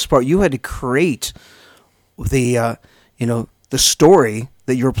the most part, you had to create the story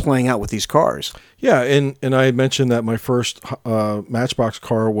that you were playing out with these cars. Yeah, and I had mentioned that my first Matchbox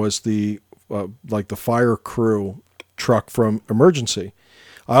car was the fire crew truck from Emergency.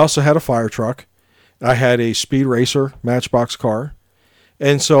 I also had a fire truck. I had a Speed Racer Matchbox car.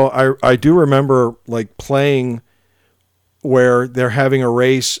 And so I do remember like playing where they're having a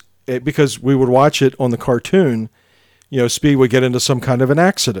race because we would watch it on the cartoon. You know, Speed would get into some kind of an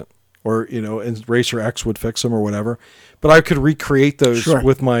accident or, and Racer X would fix them or whatever. But I could recreate those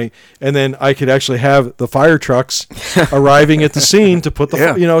with and then I could actually have the fire trucks arriving at the scene to put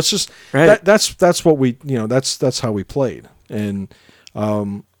the, it's just, that's what we, that's how we played. And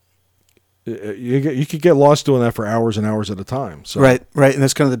you could get lost doing that for hours and hours at a time. So. Right. And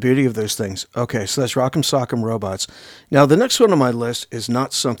that's kind of the beauty of those things. Okay, so that's Rock'em Sock'em Robots. Now, the next one on my list is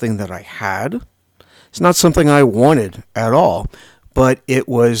not something that I had. It's not something I wanted at all, but it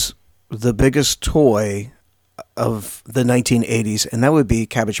was the biggest toy of the 1980s, and that would be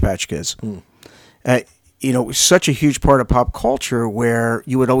Cabbage Patch Kids. It was such a huge part of pop culture where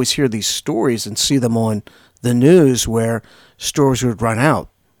you would always hear these stories and see them on the news where stores would run out,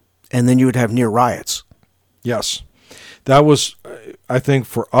 and then you would have near riots. Yes. That was, I think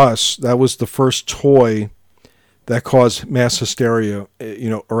for us, that was the first toy that caused mass hysteria,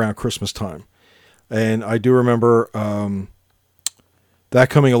 around Christmas time. And I do remember that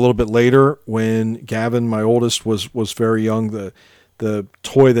coming a little bit later when Gavin, my oldest, was very young. The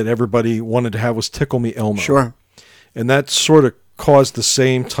toy that everybody wanted to have was Tickle Me Elmo. Sure. And that sort of caused the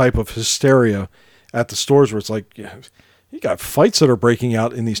same type of hysteria at the stores where it's like, you got fights that are breaking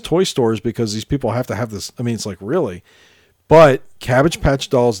out in these toy stores because these people have to have this. I mean, it's like, really? But Cabbage Patch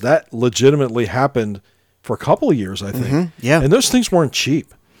dolls, that legitimately happened for a couple of years, I think. Mm-hmm. Yeah. And those things weren't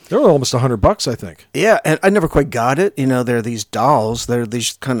cheap. They were almost $100, I think. Yeah, and I never quite got it. They're these dolls. They're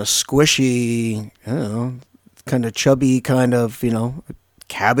these kind of squishy, kind of chubby, kind of,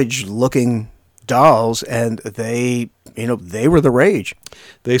 cabbage-looking dolls, and they were the rage.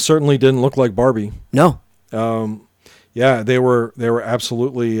 They certainly didn't look like Barbie. No. Yeah, they were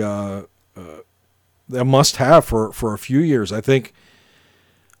absolutely a must-have for a few years. I think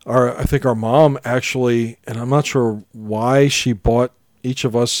our mom actually, and I'm not sure why she bought each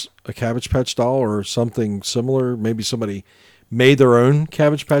of us a Cabbage Patch doll or something similar. Maybe somebody made their own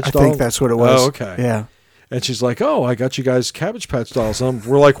Cabbage Patch doll. I think that's what it was. Oh, okay. Yeah. And she's like, "Oh, I got you guys Cabbage Patch dolls."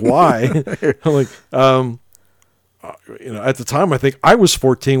 We're like, "Why?" I'm like, at the time, I think I was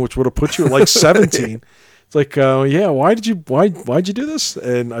 14, which would have put you at like 17. It's like, why'd you do this?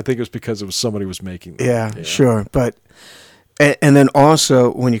 And I think it was because it was somebody was making them. Yeah, sure. But and then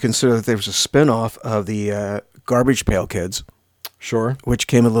also when you consider that there was a spinoff of the Garbage Pail Kids. Sure. Which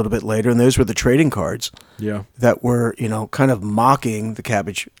came a little bit later, and those were the trading cards. Yeah. That were, kind of mocking the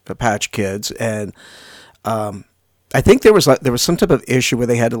Cabbage Patch Kids, and I think there was some type of issue where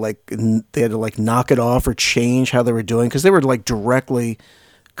they had to knock it off or change how they were doing because they were like directly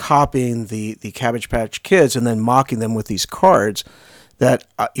copying the Cabbage Patch Kids and then mocking them with these cards that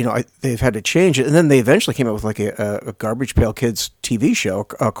they've had to change it, and then they eventually came up with like a Garbage Pail Kids TV show,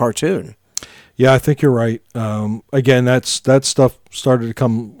 a cartoon. Yeah, I think you're right. Again, that stuff started to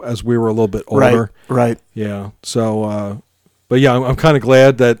come as we were a little bit older. Right. Yeah. So, but yeah, I'm kind of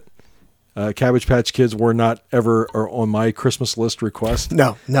glad that Cabbage Patch Kids were not ever on my Christmas list request.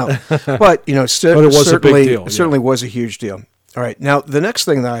 No. But, but it was certainly, a big deal. It certainly was a huge deal. All right. Now, the next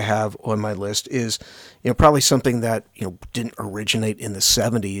thing that I have on my list is, probably something that, didn't originate in the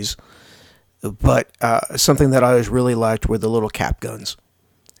 70s, but something that I always really liked were the little cap guns.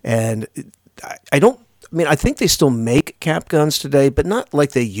 And I think they still make cap guns today, but not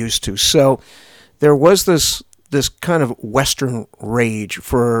like they used to. So there was this kind of Western rage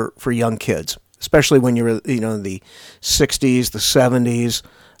for young kids, especially when you were, in the 60s, the 70s.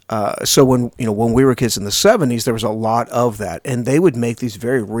 So when we were kids in the 70s, there was a lot of that. And they would make these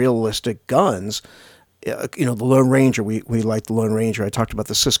very realistic guns. The Lone Ranger, we liked the Lone Ranger. I talked about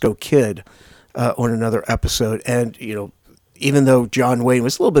the Cisco Kid. on another episode. And, even though John Wayne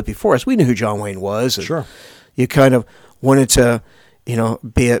was a little bit before us, we knew who John Wayne was. And Sure. you kind of wanted to,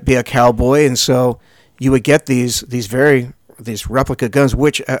 be a cowboy. And so you would get these replica guns,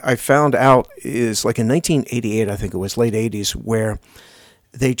 which I found out is like in 1988, I think it was late 80s, where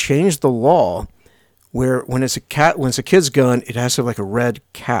they changed the law where when it's a kid's gun, it has to have like a red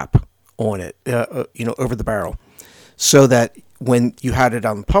cap on it, over the barrel, so that when you had it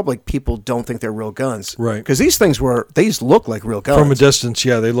out in public, people don't think they're real guns. Right. Because these look like real guns. From a distance,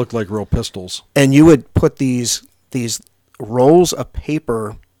 yeah, they look like real pistols. And you would put these rolls of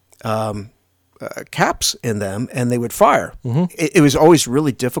paper caps in them, and they would fire. Mm-hmm. It was always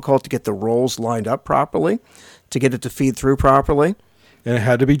really difficult to get the rolls lined up properly, to get it to feed through properly. And it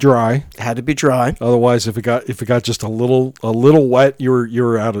had to be dry. Otherwise, if it got just a little wet,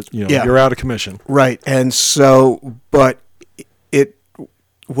 you're out of you're out of commission. Right. And so, but it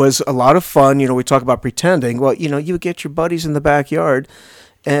was a lot of fun. We talk about pretending. Well, you would get your buddies in the backyard,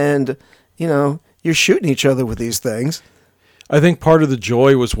 and you're shooting each other with these things. I think part of the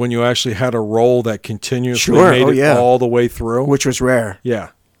joy was when you actually had a roll that continuously made it all the way through, which was rare. Yeah.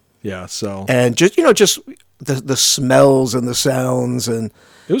 So and just the smells and the sounds, and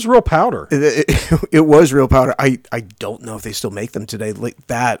it was real powder. It was real powder. I don't know if they still make them today like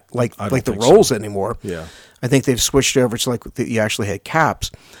that, like the rolls anymore. Yeah, I think they've switched over to you actually had caps.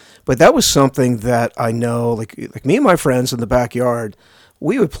 But that was something that I know, like me and my friends in the backyard,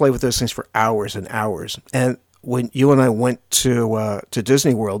 we would play with those things for hours and hours. And when you and I went to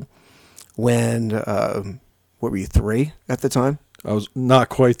Disney World, when what were you, 3 at the time? I was not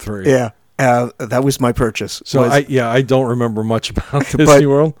quite 3. Yeah. That was my purchase. So I don't remember much about Disney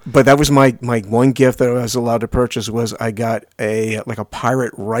World. But that was my one gift that I was allowed to purchase was I got a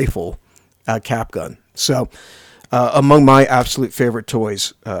pirate rifle cap gun. So among my absolute favorite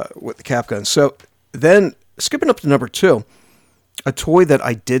toys with the cap gun. So then skipping up to number 2, a toy that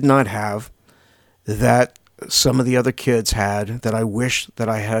I did not have that some of the other kids had that I wish that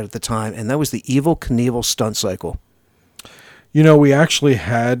I had at the time, and that was the Evel Knievel stunt cycle. We actually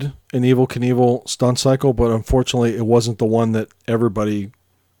had an Evel Knievel stunt cycle, but unfortunately, it wasn't the one that everybody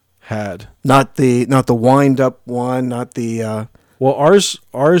had. Not the wind up one, not the. Well,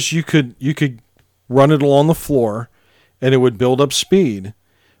 ours you could run it along the floor, and it would build up speed.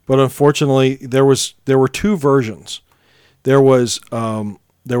 But unfortunately, there were 2 versions. There was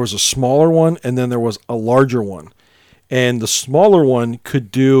a smaller one, and then there was a larger one. And the smaller one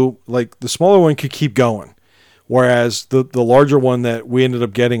could keep going. Whereas the larger one that we ended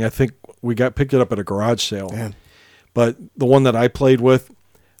up getting, I think we picked it up at a garage sale. Yeah. But the one that I played with,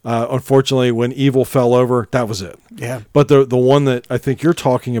 unfortunately, when Evel fell over, that was it. Yeah. But the one that I think you're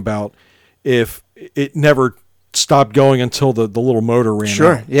talking about, if it never stopped going until the little motor ran out.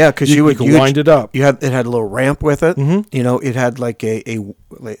 Sure, yeah, because you could wind it up. It had a little ramp with it. Mm-hmm. It had like you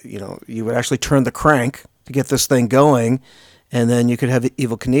would actually turn the crank to get this thing going. And then you could have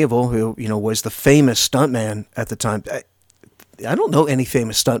Evel Knievel, who, was the famous stuntman at the time. I don't know any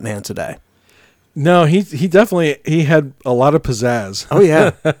famous stuntman today. No, he definitely had a lot of pizzazz. Oh,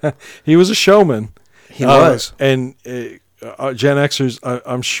 yeah. He was a showman. He was. And Gen Xers,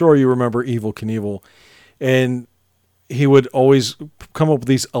 I'm sure you remember Evel Knievel. And he would always come up with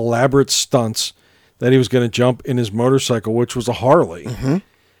these elaborate stunts that he was going to jump in his motorcycle, which was a Harley. Mm-hmm.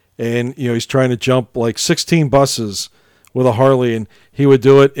 And, he's trying to jump like 16 buses with a Harley, and he would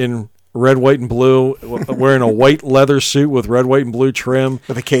do it in red, white, and blue, wearing a white leather suit with red, white, and blue trim.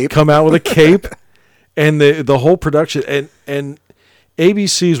 With a cape. Come out with a cape. And the whole production, and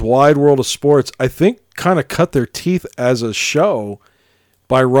ABC's Wide World of Sports, I think, kind of cut their teeth as a show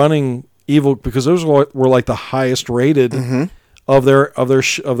by running Evel, because those were like the highest rated of their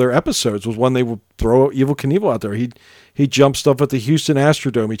episodes, was when they would throw Evel Knievel out there. He jumped stuff at the Houston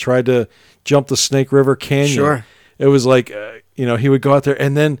Astrodome. He tried to jump the Snake River Canyon. Sure. It was like, he would go out there,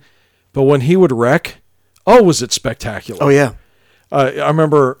 but when he would wreck, was it spectacular? Oh yeah. I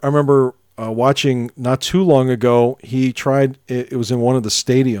remember watching not too long ago. He tried. It was in one of the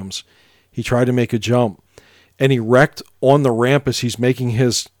stadiums. He tried to make a jump, and he wrecked on the ramp as he's making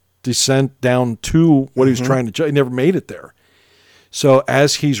his descent down to what he was trying to jump. He never made it there. So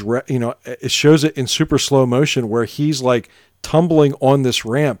as he's, it shows it in super slow motion where he's like tumbling on this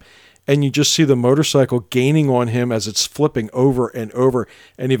ramp. And you just see the motorcycle gaining on him as it's flipping over and over.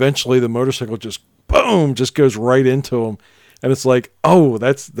 And eventually the motorcycle just goes right into him. And it's like,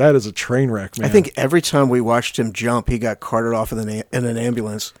 that is a train wreck, man. I think every time we watched him jump, he got carted off in an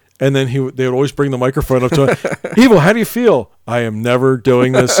ambulance. And then they would always bring the microphone up to him. Evel, how do you feel? I am never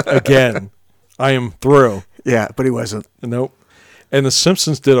doing this again. I am through. Yeah, but he wasn't. Nope. And The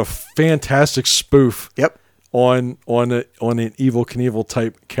Simpsons did a fantastic spoof. Yep. On an Evel Knievel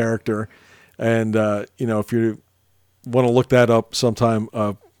type character, and if you want to look that up sometime,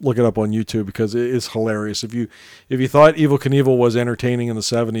 look it up on YouTube because it is hilarious. If you thought Evel Knievel was entertaining in the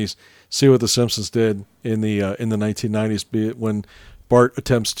 70s, see what The Simpsons did in the 1990s. Be it when Bart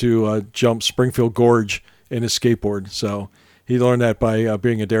attempts to jump Springfield Gorge in his skateboard. So he learned that by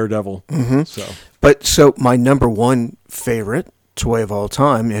being a daredevil. Mm-hmm. So my number one favorite toy of all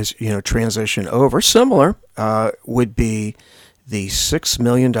time is, transition over, similar, would be the $6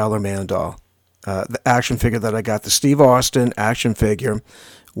 Million Man doll. The action figure that I got, the Steve Austin action figure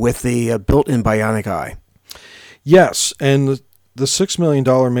with the built-in bionic eye. Yes, and the $6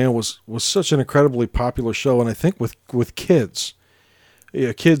 Million Man was such an incredibly popular show, and I think with kids.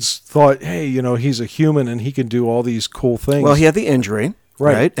 Yeah, kids thought, hey, he's a human and he can do all these cool things. Well, he had the injury,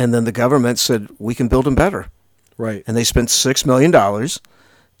 right? And then the government said, we can build him better. Right. And they spent $6 million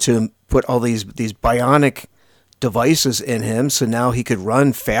to put all these bionic devices in him, so now he could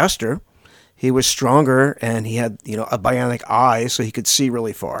run faster. He was stronger, and he had, a bionic eye, so he could see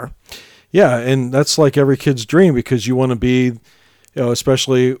really far. Yeah, and that's like every kid's dream because you want to be,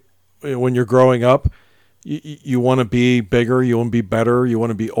 especially when you're growing up, you want to be bigger, you want to be better, you want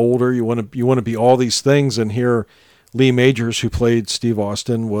to be older, you want to be all these things. And here, Lee Majors, who played Steve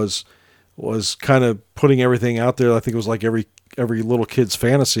Austin, was kind of putting everything out there. I think it was like every little kid's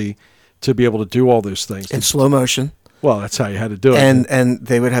fantasy to be able to do all those things in slow motion. Well, that's how you had to do it. And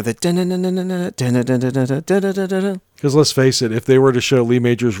they would have the because let's face it, if they were to show Lee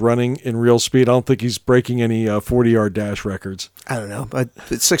Majors running in real speed, I don't think he's breaking any 40-yard dash records. I don't know, but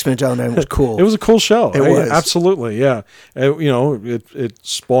 $6 Million Man was cool. It was a cool show. It was. Absolutely, yeah. It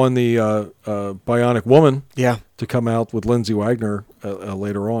spawned the Bionic Woman. Yeah. To come out with Lindsay Wagner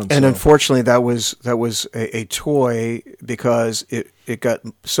later on. And unfortunately, that was a toy because it got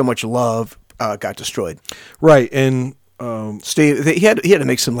so much love, got destroyed. Right, and Steve, he had to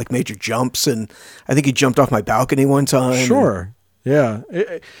make some like major jumps, and I think he jumped off my balcony one time. Sure, yeah.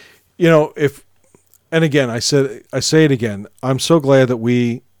 And again, I say it again. I'm so glad that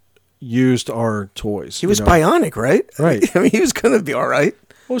we used our toys. He was bionic, right? Right. I mean, he was going to be all right.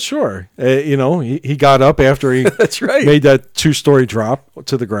 Well, sure. He got up after he That's right. made that 2-story drop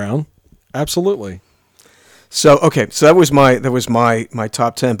to the ground. Absolutely. So that was my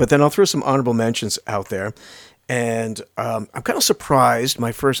top 10. But then I'll throw some honorable mentions out there. And I'm kind of surprised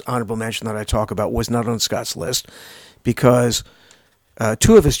my first honorable mention that I talk about was not on Scott's list because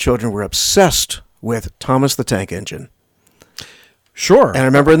two of his children were obsessed with Thomas the Tank Engine. Sure. And I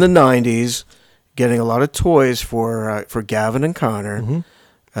remember in the 90s getting a lot of toys for Gavin and Connor. Mm-hmm.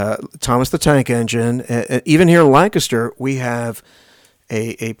 Thomas the Tank Engine. Even here in Lancaster, we have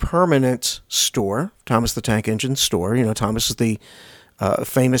a permanent store, Thomas the Tank Engine store. Thomas is the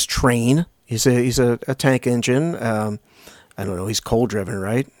famous train. He's a tank engine. I don't know. He's coal driven,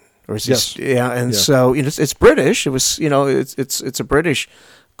 right? Or is yes. Yeah. And so it's British. It was it's a British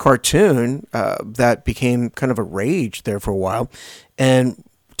cartoon that became kind of a rage there for a while, and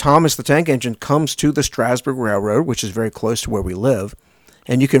Thomas the Tank Engine comes to the Strasburg Railroad, which is very close to where we live,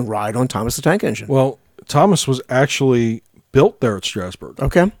 and you can ride on Thomas the Tank Engine. Well, Thomas was actually built there at Strasburg.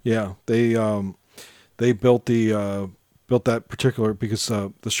 Okay. Yeah, they built that particular because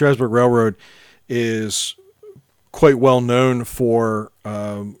the Strasburg Railroad is quite well known for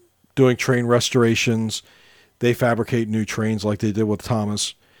doing train restorations. They fabricate new trains like they did with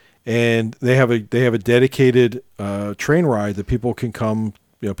Thomas, and they have a dedicated train ride that people can come.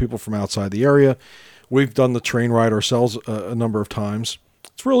 People from outside the area. We've done the train ride ourselves a number of times.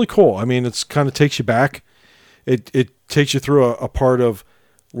 It's really cool. I mean, it's kind of takes you back. It takes you through a part of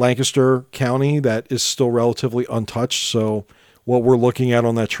Lancaster County that is still relatively untouched. So what we're looking at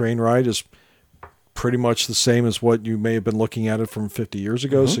on that train ride is pretty much the same as what you may have been looking at it from 50 years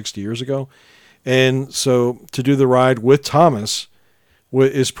ago, Mm-hmm. 60 years ago. And so to do the ride with Thomas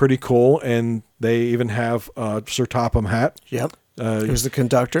is pretty cool. And they even have Sir Topham Hatt. Yep. He was the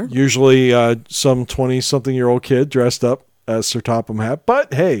conductor. Usually some 20-something-year-old kid dressed up as Sir Topham Hatt.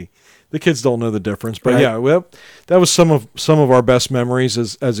 But hey, the kids don't know the difference. But right. yeah, well, that was some of our best memories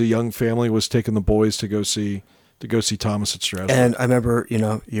as a young family was taking the boys to go see Thomas at Strasburg. And I remember,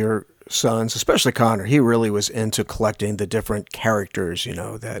 your sons, especially Connor, he really was into collecting the different characters,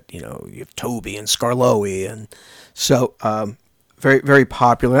 that, you have Toby and Scarloey. And so very, very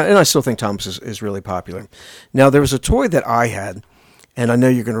popular. And I still think Thomas is really popular. Now, there was a toy that I had, and I know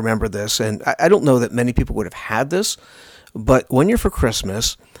you're going to remember this, and I don't know that many people would have had this, but one year for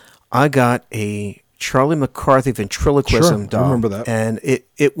Christmas, I got a Charlie McCarthy ventriloquism doll. I remember that. And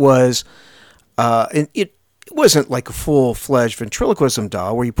it was, it it wasn't like a full-fledged ventriloquism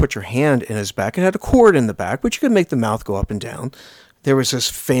doll where you put your hand in his back. It had a cord in the back, but you could make the mouth go up and down. There was this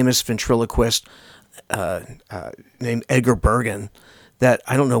famous ventriloquist named Edgar Bergen that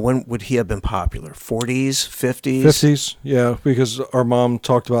I don't know, when would he have been popular? 40s, 50s? 50s, yeah, because our mom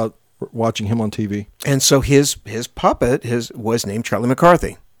talked about watching him on TV. And so his puppet was named Charlie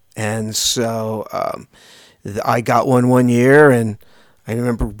McCarthy. And so I got one year, and I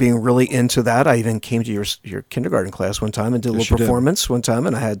remember being really into that. I even came to your kindergarten class one time and did a little performance one time,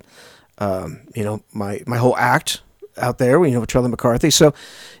 and I had my whole act out there, with Charlie McCarthy. So,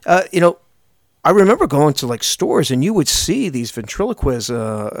 I remember going to like stores, and you would see these ventriloquist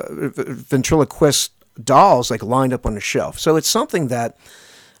dolls like lined up on the shelf. So it's something that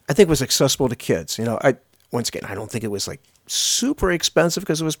I think was accessible to kids. I don't think it was like super expensive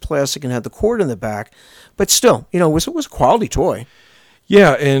because it was plastic and had the cord in the back, but still, it was a quality toy.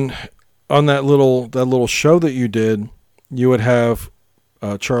 Yeah, and on that little show that you did, you would have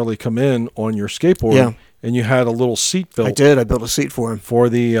Charlie come in on your skateboard. Yeah. And you had a little seat built. I did. I built a seat for him for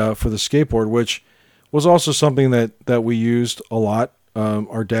the skateboard, which was also something that we used a lot.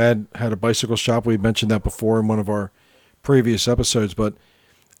 Our dad had a bicycle shop. We mentioned that before in one of our previous episodes. But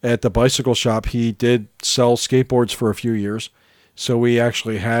at the bicycle shop, he did sell skateboards for a few years. So we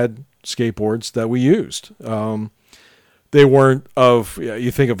actually had skateboards that we used. They weren't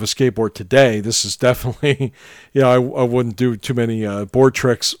you think of a skateboard today. This is definitely, I wouldn't do too many board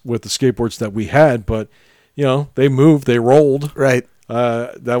tricks with the skateboards that we had, but they moved, they rolled. Right.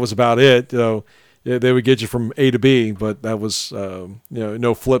 That was about it. They would get you from A to B, but that was,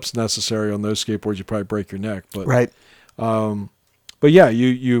 no flips necessary on those skateboards. You'd probably break your neck. But, right. But yeah,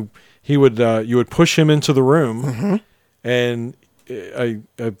 you would push him into the room, mm-hmm. and I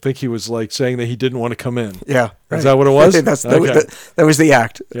think he was like saying that he didn't want to come in. Yeah. Right. Is that what it was? That was the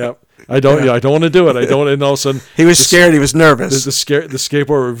act. Yeah. I don't want to do it. And all of a sudden he was scared. He was nervous. The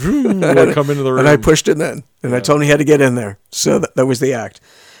skateboard would come into the room, and I pushed him in, and I told him he had to get in there. So that was the act.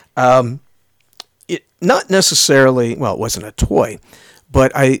 Not necessarily. Well, it wasn't a toy,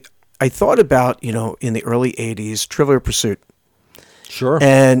 but I thought about in the early '80s, Trivial Pursuit. Sure.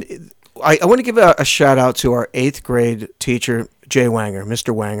 And I want to give a shout out to our 8th grade teacher, Jay Wanger,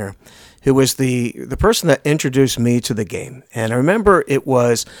 Mr. Wanger, who was the person that introduced me to the game. And I remember I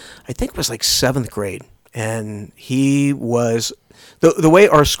think it was like 7th grade. And he was, the way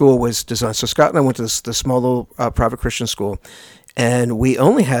our school was designed. So Scott and I went to this small little private Christian school. And we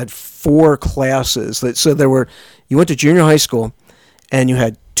only had 4 classes. So you went to junior high school, and you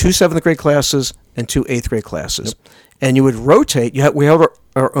had 2 7th grade classes and 2 8th grade classes. Yep. And you would rotate. We held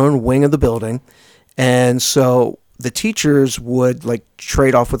our own wing of the building. And so the teachers would like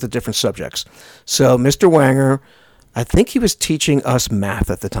trade off with the different subjects. So Mr. Wanger, I think he was teaching us math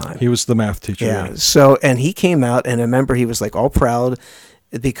at the time. He was the math teacher. Yeah. So, and he came out, and I remember he was like all proud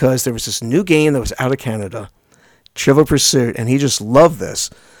because there was this new game that was out of Canada, Trivial Pursuit, and he just loved this.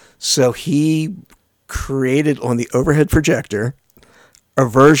 So he created on the overhead projector a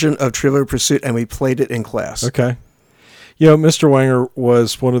version of Trivial Pursuit, and we played it in class. Okay. Mr. Wanger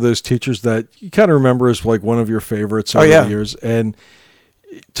was one of those teachers that you kind of remember as like one of your favorites over the years. And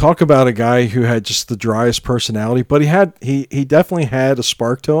talk about a guy who had just the driest personality, but he definitely had a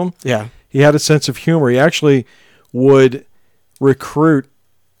spark to him. Yeah. He had a sense of humor. He actually would recruit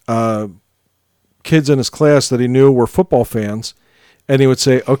kids in his class that he knew were football fans, and he would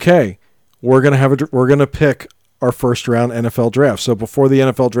say, "Okay, we're gonna pick our first round NFL draft." So before the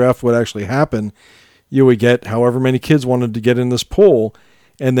NFL draft would actually happen, you would get however many kids wanted to get in this pool,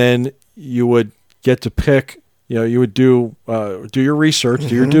 and then you would get to pick. You would do your research,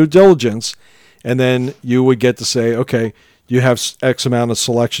 do your due diligence, and then you would get to say, okay, you have X amount of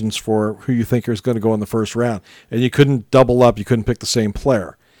selections for who you think is going to go in the first round, and you couldn't double up. You couldn't pick the same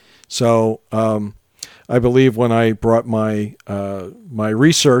player. So I believe when I brought my my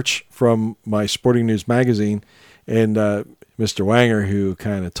research from my Sporting News magazine, and Mr. Wanger, who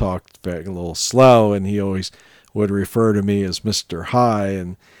kind of talked back a little slow, and he always would refer to me as Mr. High.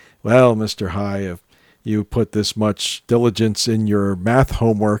 And, well, Mr. High, if you put this much diligence in your math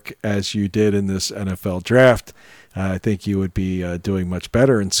homework as you did in this NFL draft, I think you would be doing much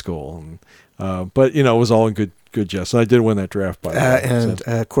better in school. And, but, it was all in good jest. And I did win that draft, by the way. And,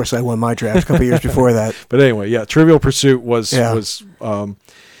 of course, I won my draft a couple years before that. But anyway, yeah, Trivial Pursuit was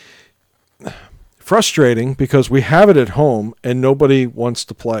frustrating because we have it at home and nobody wants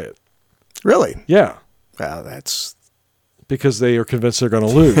to play it. Really? Yeah. Well, that's because they are convinced they're going to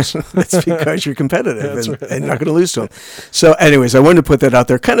lose. That's because you're competitive and right. you're not going to lose to them. So anyways, I wanted to put that out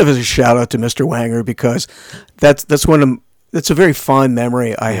there kind of as a shout out to Mr. Wanger, because that's one of That's a very fond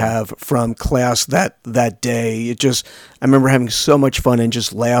memory I have from class that day. I remember having so much fun and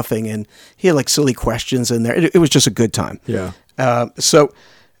just laughing, and he had like silly questions in there. It was just a good time. Yeah. So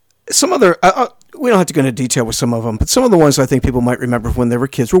some other, we don't have to go into detail with some of them, but some of the ones I think people might remember when they were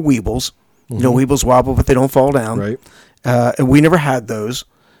kids were Weebles. You know, Weebles wobble, but they don't fall down. Right. And we never had those,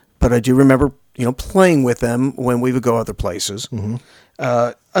 but I do remember, playing with them when we would go other places.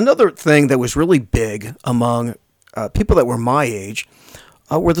 Another thing that was really big among people that were my age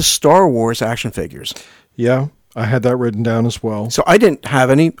were the Star Wars action figures. Yeah, I had that written down as well. So I didn't have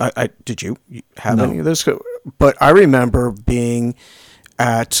any. Did you have any of those? But I remember being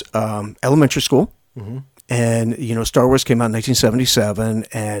at elementary school, and Star Wars came out in 1977,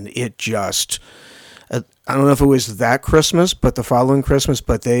 and it just. I don't know if it was that Christmas, but the following Christmas.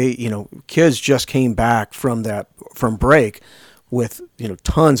 But they, kids just came back from break with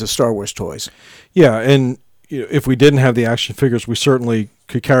tons of Star Wars toys. Yeah, and if we didn't have the action figures, we certainly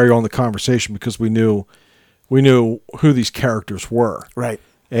could carry on the conversation because we knew who these characters were. Right.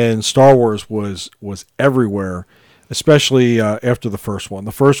 And Star Wars was everywhere, especially after the first one.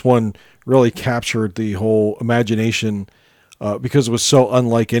 The first one really captured the whole imagination because it was so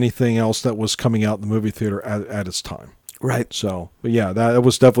unlike anything else that was coming out in the movie theater at its time. Right. So, but yeah, that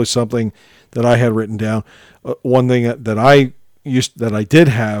was definitely something that I had written down. One thing that I did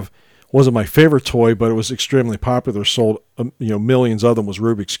have wasn't my favorite toy, but it was extremely popular. Sold millions of them. Was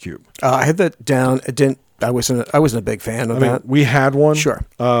Rubik's Cube. I had that down. I wasn't a big fan of that. We had one. Sure.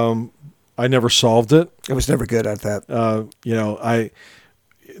 I never solved it. I was never good at that.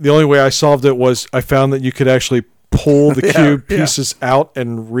 The only way I solved it was I found that you could actually pull the cube pieces out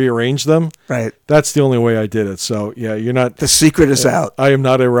and rearrange them. Right. That's the only way I did it. So yeah, you're not. The secret is out. I am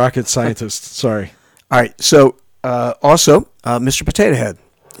not a rocket scientist. Sorry. All right. So also, Mr. Potato Head.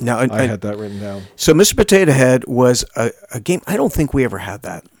 Now I had that written down. So Mr. Potato Head was a game. I don't think we ever had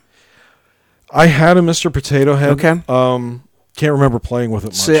that. I had a Mr. Potato Head. Okay. Can't remember playing with it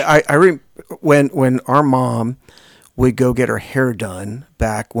much. See, when our mom would go get her hair done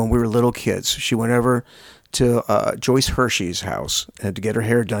back when we were little kids, she went over to Joyce Hershey's house to get her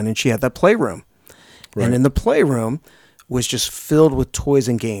hair done, and she had that playroom. Right. And in the playroom was just filled with toys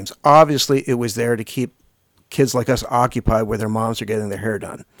and games. Obviously, it was there to keep kids like us occupied where their moms are getting their hair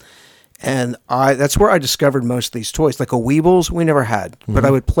done. And that's where I discovered most of these toys. Like a Weebles, we never had. But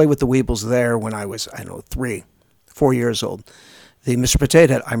I would play with the Weebles there when I was, 3, 4 years old. The Mr.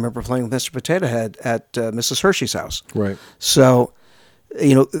 Potato Head, I remember playing with Mr. Potato Head at Mrs. Hershey's house. Right. So,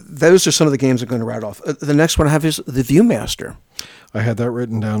 those are some of the games I'm going to rattle off. The next one I have is the Viewmaster. I had that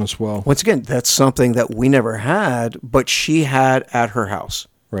written down as well. Once again, that's something that we never had, but she had at her house.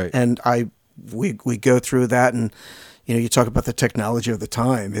 Right. And we go through that, and you talk about the technology of the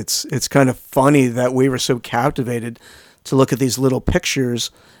time. It's kind of funny that we were so captivated to look at these little pictures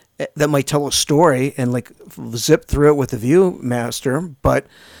that might tell a story and like zip through it with the Viewmaster, but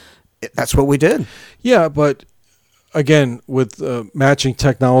that's what we did. Yeah, but again, with matching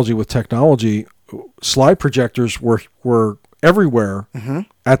technology with technology, slide projectors were everywhere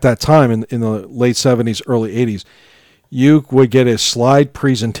at that time in the late 70s, early 80s. You would get a slide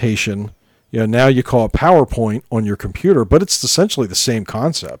presentation. Now you call it PowerPoint on your computer, but it's essentially the same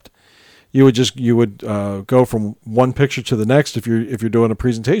concept. You would go from one picture to the next if you're doing a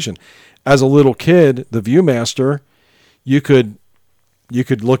presentation. As a little kid, the Viewmaster, you could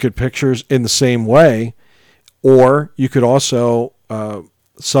look at pictures in the same way, or you could also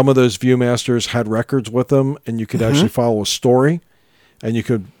some of those Viewmasters had records with them, and you could actually follow a story, and you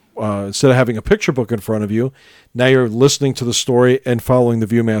could instead of having a picture book in front of you, now you're listening to the story and following the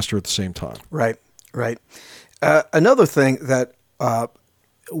Viewmaster at the same time. Right. Another thing that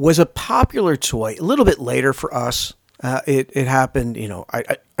was a popular toy a little bit later for us. It happened,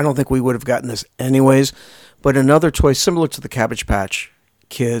 I don't think we would have gotten this anyways, but another toy similar to the Cabbage Patch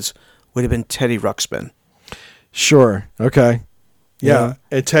Kids would have been Teddy Ruxpin. Sure. Okay. Yeah.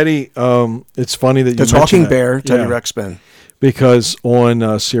 And Teddy, it's funny that you mentioned the talking that. bear, Teddy Ruxpin. Because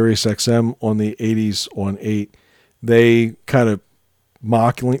on Sirius XM on the 80s on 8, they kind of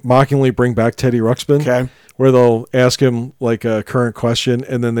mockingly bring back Teddy Ruxpin. Okay. Where they'll ask him like a current question,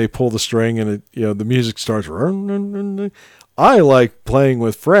 and then they pull the string, and the music starts. I like playing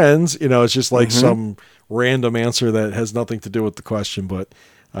with friends. It's just like some random answer that has nothing to do with the question. But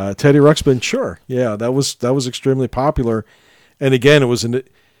Teddy Ruxpin, sure, yeah, that was extremely popular. And again,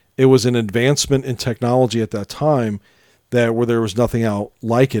 it was an advancement in technology at that time where there was nothing out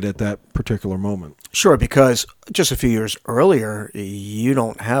like it at that particular moment. Sure, because just a few years earlier, you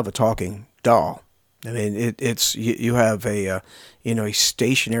don't have a talking doll. I mean, it's you have a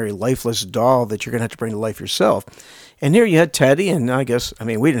stationary, lifeless doll that you're going to have to bring to life yourself. And here you had Teddy, and I guess, I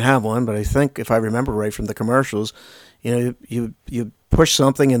mean, we didn't have one, but I think if I remember right from the commercials, you push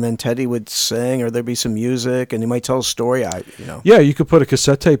something and then Teddy would sing, or there'd be some music, and he might tell a story. Yeah, you could put a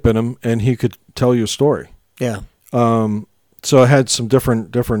cassette tape in him, and he could tell you a story. Yeah. So it had some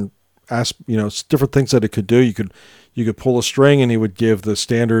different different things that it could do. You could pull a string, and he would give the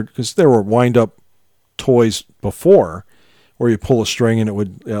standard, because there were wind-up toys before, where you pull a string and it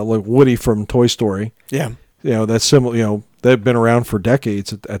would, like Woody from Toy Story. Yeah. That's similar. They've been around for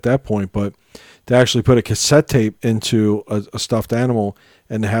decades at that point, but to actually put a cassette tape into a stuffed animal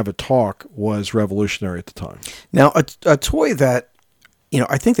and to have it talk was revolutionary at the time. Now, a toy that,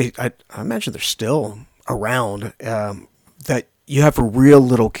 I think I imagine they're still around, that you have for real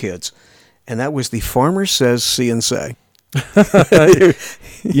little kids, and that was the Farmer Says See and Say.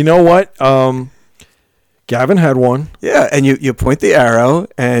 You know what? Gavin had one. Yeah, and you point the arrow,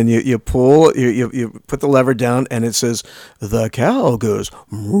 and you pull, you put the lever down, and it says, the cow goes,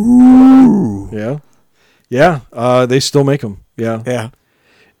 moo. Yeah. They still make them. Yeah. Yeah.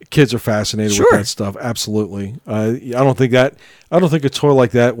 Kids are fascinated Sure. with that stuff. Absolutely. I don't think a toy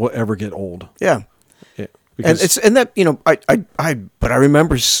like that will ever get old. Yeah. Yeah, but I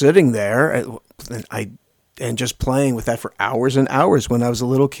remember sitting there, and just playing with that for hours and hours when I was a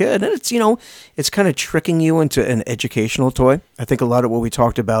little kid. And it's kind of tricking you into an educational toy. I think a lot of what we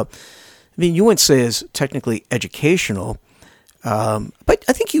talked about, I mean, you wouldn't say is technically educational, but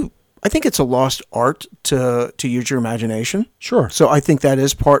I think it's a lost art to use your imagination. Sure. So I think that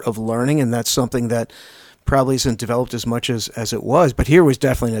is part of learning, and that's something that probably isn't developed as much as it was. But here was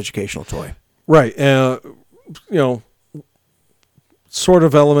definitely an educational toy. Right. Sort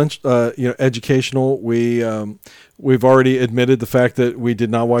of element, educational. We've already admitted the fact that we did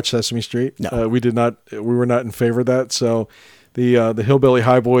not watch Sesame Street. No. We did not. We were not in favor of that. So the Hillbilly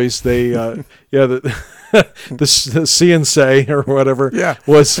High Boys, they the See and Say or whatever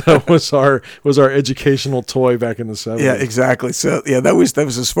was our educational toy back in the 70s. Yeah, exactly. So that was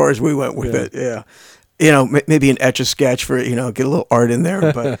as far as we went with it. Yeah. Maybe an Etch-a-Sketch for, get a little art in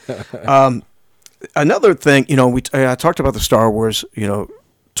there, but another thing, I talked about the Star Wars,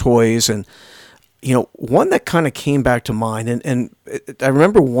 toys, and one that kind of came back to mind, and I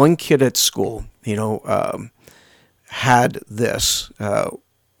remember one kid at school, had this,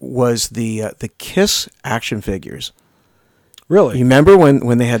 was the Kiss action figures. Really? You remember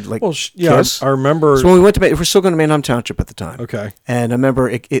when they had Kiss? I remember. So when we went to, we're still going to Manheim Township at the time. Okay. And I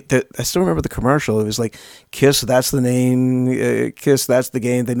remember I still remember the commercial. It was like, Kiss, that's the name. Kiss, that's the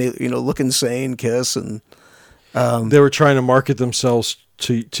game. They made, look insane, Kiss, and they were trying to market themselves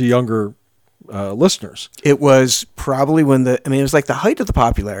to younger listeners. It was probably when it was like the height of the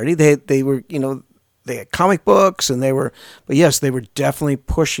popularity. They were, they had comic books, and they were definitely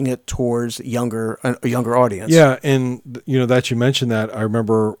pushing it towards a younger audience. Yeah, and that you mentioned that, I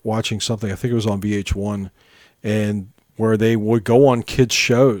remember watching something, I think it was on VH1, and where they would go on kids'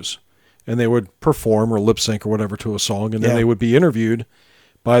 shows, and they would perform or lip sync or whatever to a song, and then they would be interviewed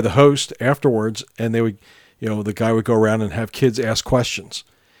by the host afterwards, and they would, the guy would go around and have kids ask questions,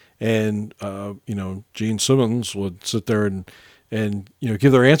 and Gene Simmons would sit there and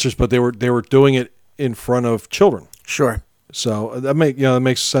give their answers, but they were doing it in front of children. Sure. So that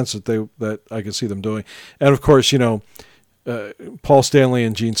makes sense that I can see them doing. And of course, Paul Stanley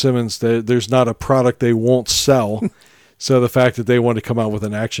and Gene Simmons, there's not a product they won't sell. So the fact that they wanted to come out with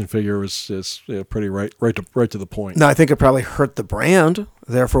an action figure is pretty right to the point. No, I think it probably hurt the brand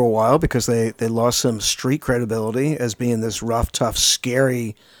there for a while, because they lost some street credibility as being this rough, tough,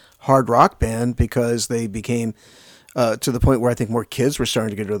 scary hard rock band, because they became to the point where I think more kids were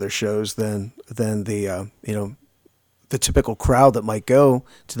starting to get to their shows than the the typical crowd that might go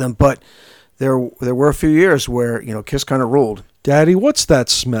to them. But there were a few years where Kiss kind of ruled. Daddy, what's that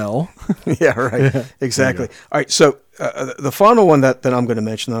smell? Yeah, right. Yeah. Exactly. All right. So the final one that I'm going to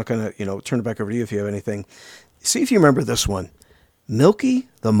mention, I'm going to turn it back over to you if you have anything. See if you remember this one, Milky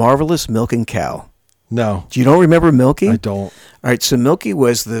the Marvelous Milking Cow. No. You don't remember Milky? I don't. All right. So Milky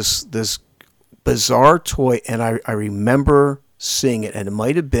was this bizarre toy, and I remember seeing it, and it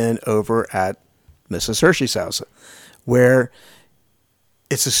might have been over at Mrs. Hershey's house, where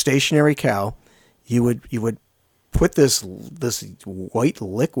it's a stationary cow. You would put this white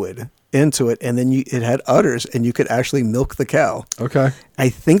liquid into it, and then it had udders, and you could actually milk the cow. Okay. I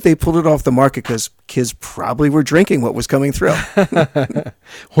think they pulled it off the market because kids probably were drinking what was coming through.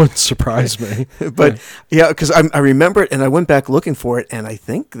 Wouldn't surprise me. But yeah, because I remember it, and I went back looking for it, and I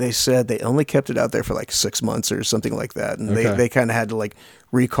think they said they only kept it out there for like 6 months or something like that, and they kind of had to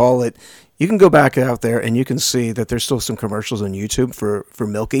recall it. You can go back out there, and you can see that there's still some commercials on YouTube for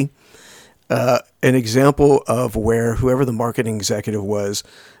Milky. an example of where whoever the marketing executive was,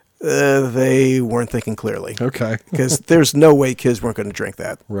 they weren't thinking clearly. Okay. Because there's no way kids weren't going to drink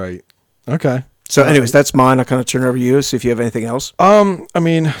that. Right. Okay. So anyways, that's mine. I'll kind of turn it over to you, see if you have anything else. I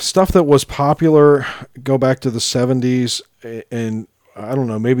mean, stuff that was popular, go back to the 70s, and I don't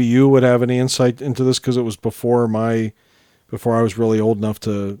know, maybe you would have any insight into this because it was before I was really old enough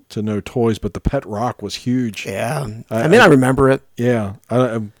to know toys, but the Pet Rock was huge. Yeah. I remember it. Yeah.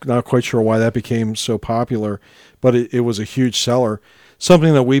 I'm not quite sure why that became so popular, but it was a huge seller.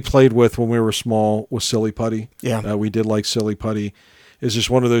 Something that we played with when we were small was Silly Putty. Yeah. We did like Silly Putty. It's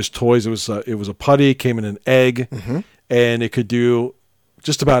just one of those toys. It was a putty, came in an egg, and it could do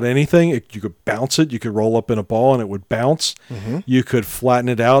just about anything. You could bounce it. You could roll up in a ball, and it would bounce. You could flatten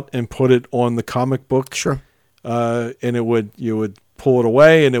it out and put it on the comic book. Sure. And you would pull it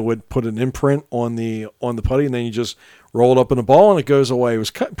away, and it would put an imprint on the putty, and then you just roll it up in a ball, and it goes away. It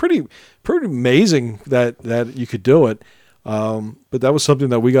was pretty amazing that you could do it. But that was something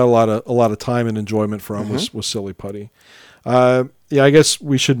that we got a lot of time and enjoyment from was Silly Putty. Yeah, I guess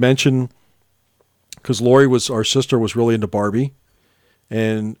we should mention, because our sister was really into Barbie,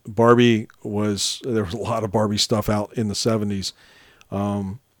 and there was a lot of Barbie stuff out in the 70s.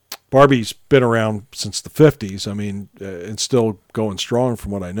 Barbie's been around since the 50s. I mean, it's still going strong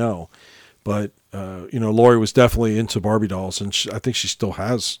from what I know. But, Lori was definitely into Barbie dolls, and I think she still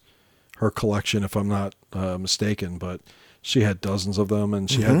has her collection, if I'm not mistaken. But she had dozens of them,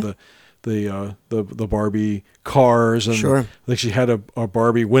 and she had the Barbie cars, and sure. I think she had a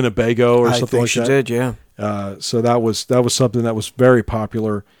Barbie Winnebago or something like that. I think she did, yeah. So that was something that was very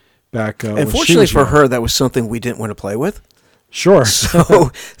popular back. Unfortunately for her, that was something we didn't want to play with. Sure. So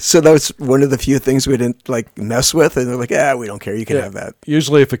that was one of the few things we didn't mess with, and they're like, we don't care, you can have that.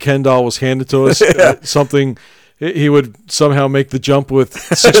 Usually, if a Ken doll was handed to us, something he would somehow make the jump with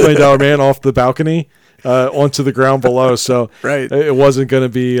 $6 Million Man off the balcony. Onto the ground below, so right. It wasn't going to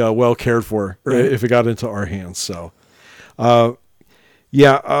be well cared for right. if it got into our hands. So,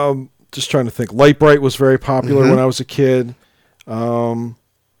 just trying to think. Light Bright was very popular when I was a kid. The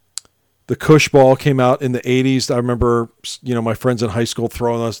Cush ball came out in the 80s. I remember, my friends in high school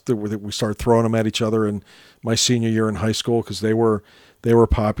throwing us. We started throwing them at each other in my senior year in high school because they were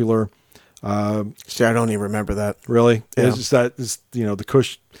popular. See, I don't even remember that. Really? Yeah. The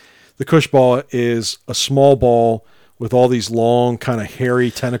Cush. The Cush ball is a small ball with all these long, kind of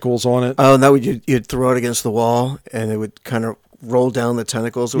hairy tentacles on it. Oh, and that you'd throw it against the wall, and it would kind of roll down the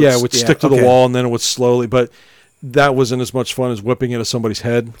tentacles. It would stick to the wall, and then it would slowly. But that wasn't as much fun as whipping it at somebody's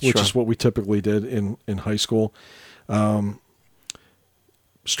head, which is what we typically did in high school.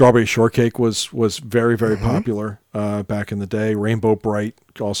 Strawberry Shortcake was very, very popular back in the day. Rainbow Bright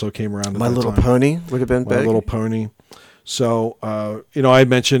also came around. My Little Pony would have been big. My Little Pony. So, I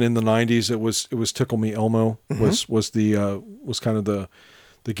mentioned in the 90s it was Tickle Me Elmo was kind of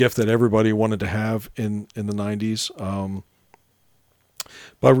the gift that everybody wanted to have in the 90s.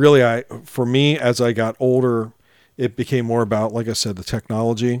 But really, for me, as I got older, it became more about, like I said, the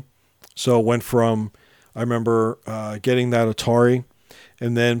technology. So it went from, I remember getting that Atari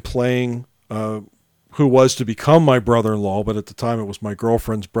and then playing who was to become my brother-in-law, but at the time it was my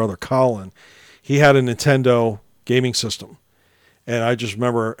girlfriend's brother, Colin. He had a Nintendo gaming system, and I just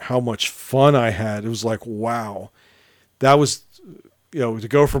remember how much fun I had. It was like, wow, that was, to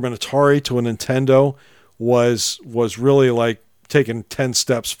go from an Atari to a Nintendo was really like taking 10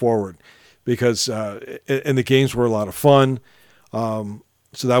 steps forward, because and the games were a lot of fun.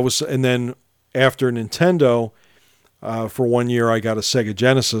 So that was, and then after Nintendo, for 1 year I got a Sega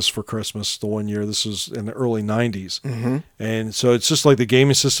Genesis for Christmas. The 1 year, this was in the early 90s, and so it's just like the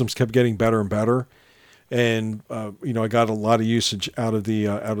gaming systems kept getting better and better. And I got a lot of usage out of the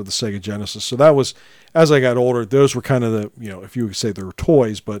Sega Genesis. So that was, as I got older, those were kind of the, if you would say they were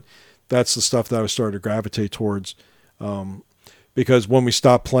toys, but that's the stuff that I was starting to gravitate towards. Because when we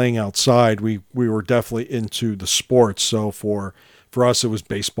stopped playing outside, we were definitely into the sports. So for us, it was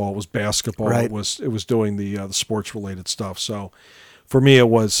baseball, it was basketball, right. it was doing the sports related stuff. So for me, it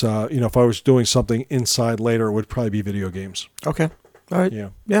was if I was doing something inside later, it would probably be video games. Okay. All right.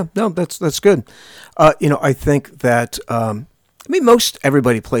 Yeah. No, that's good. I think that most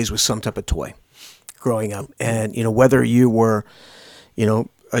everybody plays with some type of toy growing up, and whether you were,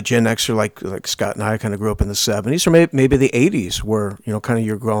 a Gen Xer like Scott and I kind of grew up in the 70s, or maybe the 80s were kind of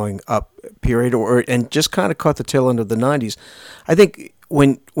your growing up period, and just kind of caught the tail end of the 90s. I think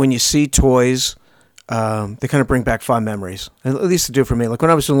when you see toys, they kind of bring back fond memories, and at least they do for me. Like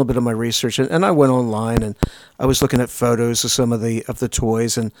when I was doing a little bit of my research, and I went online and I was looking at photos of some of the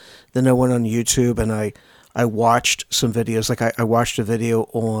toys, and then I went on YouTube and I watched some videos. Like I watched a video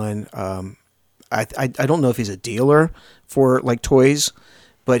on I don't know if he's a dealer for like toys,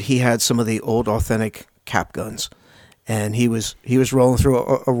 but he had some of the old authentic cap guns. And he was rolling through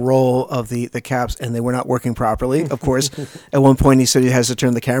a roll of the caps, and they were not working properly. Of course, at one point he said he has to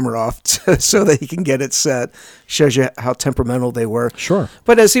turn the camera off so that he can get it set. Shows you how temperamental they were. Sure.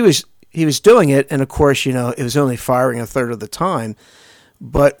 But as he was doing it, and of course, you know, it was only firing a third of the time.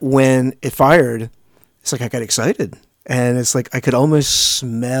 But when it fired, it's like I got excited, and it's like I could almost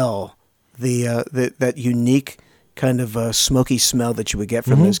smell that unique kind of smoky smell that you would get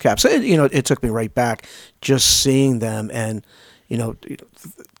from those caps. So it took me right back just seeing them, and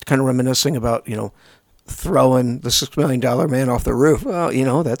kind of reminiscing about throwing the $6 Million Man off the roof.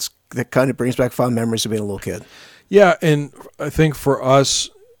 Well, that kind of brings back fond memories of being a little kid. Yeah, and I think for us,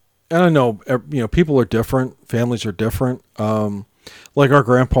 and I know people are different, families are different. Like our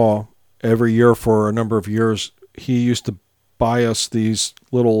grandpa, every year for a number of years, he used to buy us these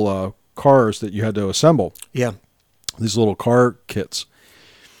little cars that you had to assemble. Yeah. These little car kits.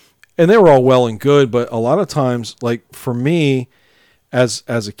 And they were all well and good, but a lot of times, like for me as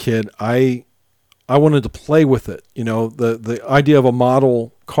a kid, I wanted to play with it. The idea of a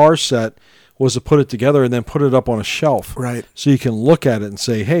model car set was to put it together and then put it up on a shelf. Right. So you can look at it and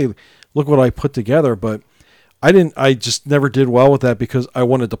say, hey, look what I put together. But I just never did well with that because I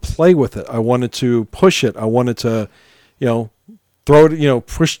wanted to play with it. I wanted to push it. I wanted to, throw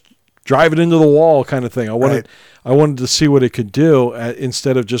it, drive it into the wall kind of thing. I wanted to see what it could do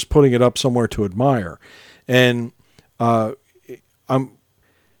instead of just putting it up somewhere to admire. And I'm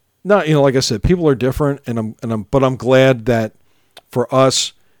not, like I said, people are different, but I'm glad that for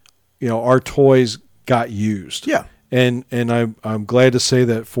us, our toys got used. Yeah. And I'm glad to say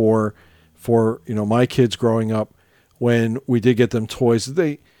that for my kids growing up, when we did get them toys,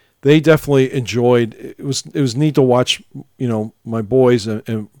 they definitely enjoyed. It was neat to watch, my boys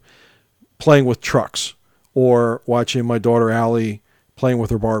and playing with trucks, or watching my daughter Allie playing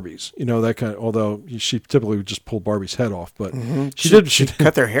with her Barbies, that kind of, although she typically would just pull Barbie's head off, but she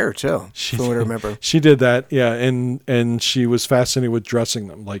cut their hair too, from what I remember. She did that. Yeah. And she was fascinated with dressing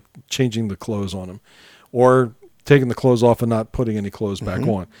them, like changing the clothes on them or taking the clothes off and not putting any clothes back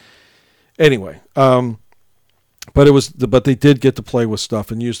on. Anyway. But they did get to play with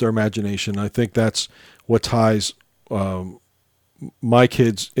stuff and use their imagination. I think that's what ties, my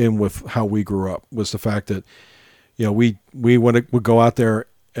kids in with how we grew up, was the fact that, we would go out there,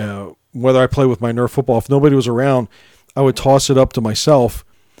 whether I play with my Nerf football, if nobody was around, I would toss it up to myself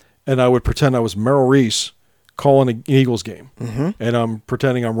and I would pretend I was Merrill Reese calling an Eagles game. And I'm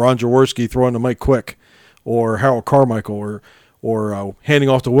pretending I'm Ron Jaworski throwing to Mike Quick or Harold Carmichael or handing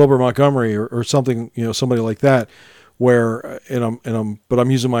off to Wilbur Montgomery or something, somebody like that, but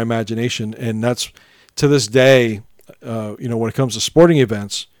I'm using my imagination. And that's, to this day, when it comes to sporting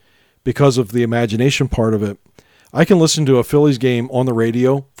events, because of the imagination part of it, I can listen to a Phillies game on the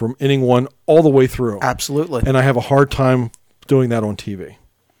radio from inning 1 all the way through. Absolutely. And I have a hard time doing that on TV.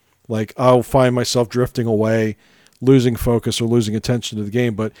 Like, I'll find myself drifting away, losing focus or losing attention to the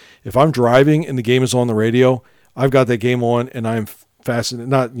game. But if I'm driving and the game is on the radio, I've got that game on and I'm fascinated.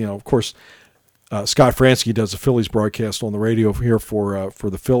 Not, of course, Scott Fransky does a Phillies broadcast on the radio here for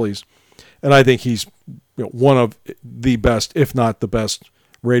the Phillies. And I think he's one of the best, if not the best,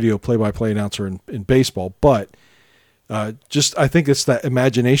 radio play-by-play announcer in baseball. But I think it's that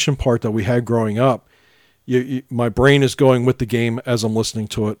imagination part that we had growing up. My brain is going with the game as I'm listening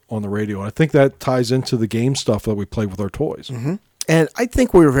to it on the radio. And I think that ties into the game stuff that we play with our toys. And I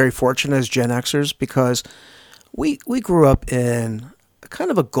think we were very fortunate as Gen Xers because we grew up in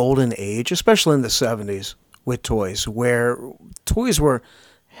kind of a golden age, especially in the 70s, with toys, where toys were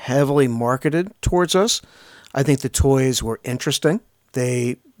heavily marketed towards us. I think the toys were interesting.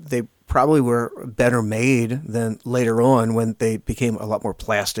 They probably were better made than later on when they became a lot more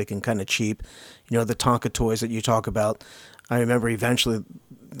plastic and kind of cheap. The Tonka toys that you talk about, I remember eventually,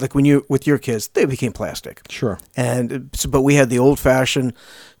 like when you, with your kids, they became plastic. Sure. But we had the old-fashioned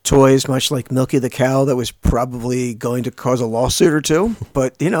toys, much like Milky the Cow, that was probably going to cause a lawsuit or two.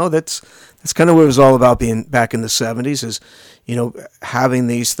 But, that's kind of what it was all about being back in the 70s is, having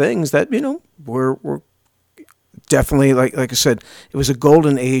these things that, were definitely, like I said, it was a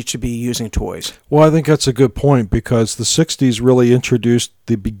golden age to be using toys. Well, I think that's a good point because the 60s really introduced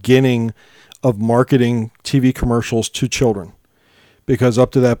the beginning of marketing TV commercials to children. Because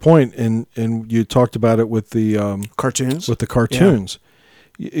up to that point, and you talked about it with the cartoons. With the cartoons,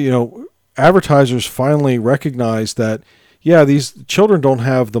 advertisers finally recognized that, these children don't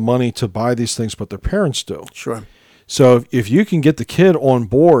have the money to buy these things, but their parents do. Sure. So if you can get the kid on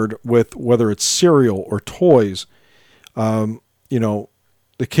board with whether it's cereal or toys, the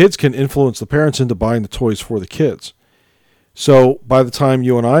the kids can influence the parents into buying the toys for the kids. So by the time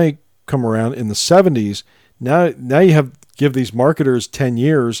you and I come around in the 70s, now you give these marketers 10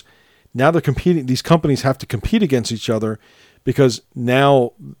 years. Now they're competing. These companies have to compete against each other because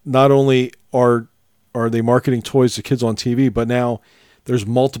now not only are they marketing toys to kids on TV, but now there's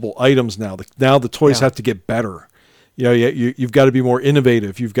multiple items now. Now the toys have to get better. You've got to be more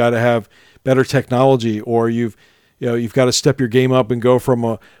innovative. You've got to have better technology, or you've got to step your game up and go from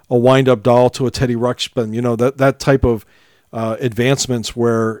a wind-up doll to a Teddy Ruxpin. That type of advancements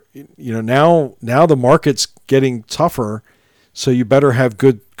where now the market's getting tougher, so you better have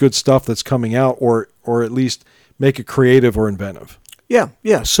good stuff that's coming out, or at least make it creative or inventive. Yeah.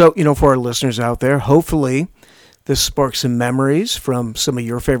 So for our listeners out there, hopefully this sparks some memories from some of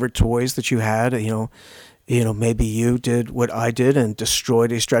your favorite toys that you had. Maybe you did what I did and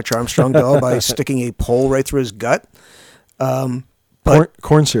destroyed a Stretch Armstrong doll by sticking a pole right through his gut.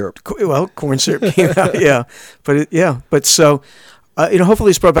 Corn syrup. Well, corn syrup came out, yeah. But so,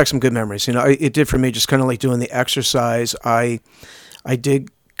 hopefully it's brought back some good memories. It did for me, just kind of like doing the exercise. I did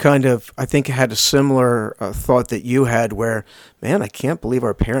I think I had a similar thought that you had where, man, I can't believe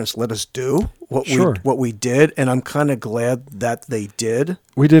our parents let us do what we did, and I'm kind of glad that they did.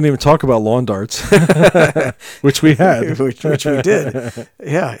 We didn't even talk about lawn darts, which we had. which we did.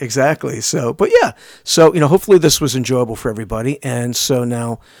 Yeah, exactly. So hopefully this was enjoyable for everybody. And so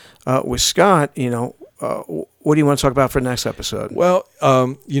now with Scott, what do you want to talk about for the next episode? Well,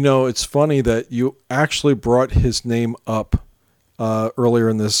 it's funny that you actually brought his name up earlier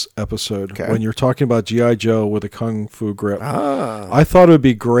in this episode when you're talking about G.I. Joe with a Kung Fu grip. I thought it would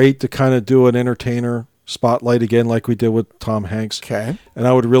be great to kind of do an entertainer spotlight again like we did with Tom Hanks. Okay. And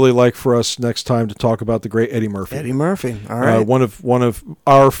I would really like for us next time to talk about the great Eddie Murphy. Eddie Murphy. All right. One of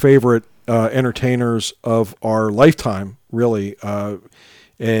our favorite entertainers of our lifetime, really.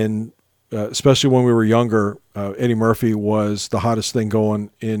 And especially when we were younger, Eddie Murphy was the hottest thing going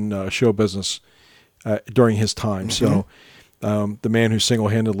in show business during his time. Mm-hmm. So the man who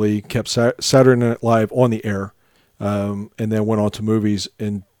single-handedly kept Saturday Night Live on the air, and then went on to movies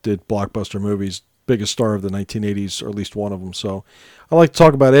and did blockbuster movies, biggest star of the 1980s, or at least one of them. So I like to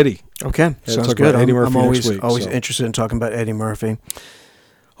talk about Eddie. Okay, sounds good. Eddie Murphy next week. Always interested in talking about Eddie Murphy.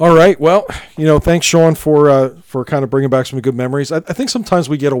 All right. Well, thanks, Sean, for kind of bringing back some good memories. I think sometimes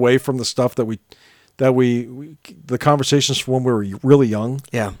we get away from the stuff that the conversations from when we were really young.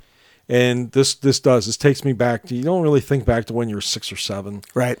 Yeah. And this takes me back. You don't really think back to when you were 6 or 7.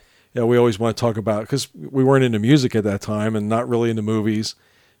 Right. Yeah, we always want to talk about, because we weren't into music at that time and not really into movies,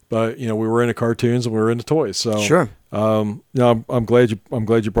 but we were into cartoons and we were into toys. So sure. I'm glad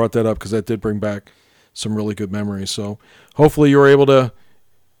you brought that up, because that did bring back some really good memories. So hopefully you're able to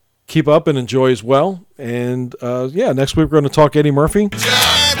keep up and enjoy as well. And next week we're going to talk Eddie Murphy.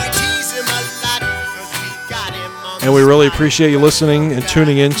 And we really appreciate you listening and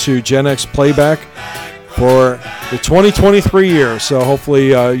tuning in to Gen X Playback for the 2023 year. So hopefully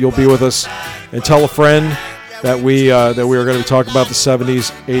you'll be with us, and tell a friend that we are going to be talking about the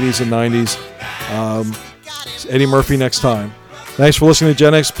 70s, 80s, and 90s. Eddie Murphy next time. Thanks for listening to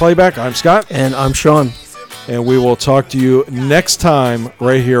Gen X Playback. I'm Scott. And I'm Sean. And we will talk to you next time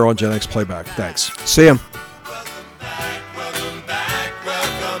right here on Gen X Playback. Thanks. See ya.